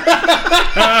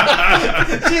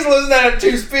 She's listening at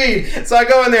 2 speed. So I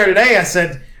go in there today. I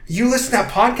said, "You listen to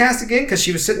that podcast again?" Because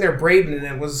she was sitting there braiding, and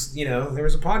it was, there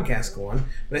was a podcast going.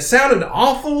 But it sounded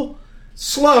awful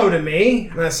slow to me.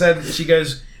 And I said, she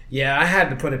goes, "Yeah, I had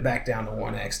to put it back down to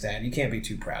 1X, Dad. You can't be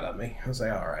too proud of me." I was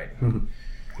like, "All right."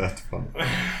 That's funny.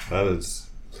 That is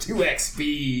 2X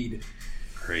speed.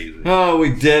 Crazy. Oh,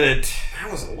 we did it. That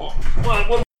was a long.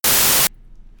 What?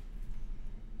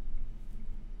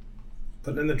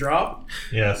 Putting in the drop?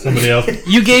 Yeah, somebody else.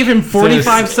 You gave him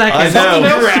 45 seconds. I know. I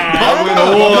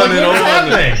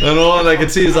went on. I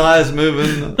could see his eyes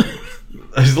moving.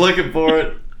 He's looking for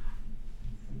it.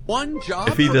 One job.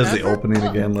 If he does the opening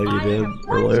again like he did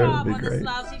earlier, it'd be great.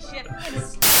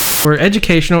 For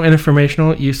educational and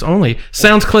informational use only.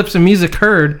 Sounds, clips, and music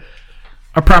heard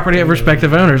are property of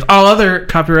respective owners. All other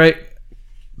copyright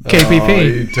KPP. Oh,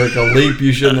 you took a leap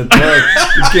you shouldn't have took.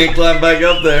 You can't climb back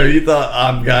up there. You thought,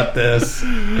 "I've got this."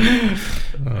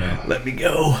 Let me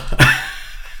go.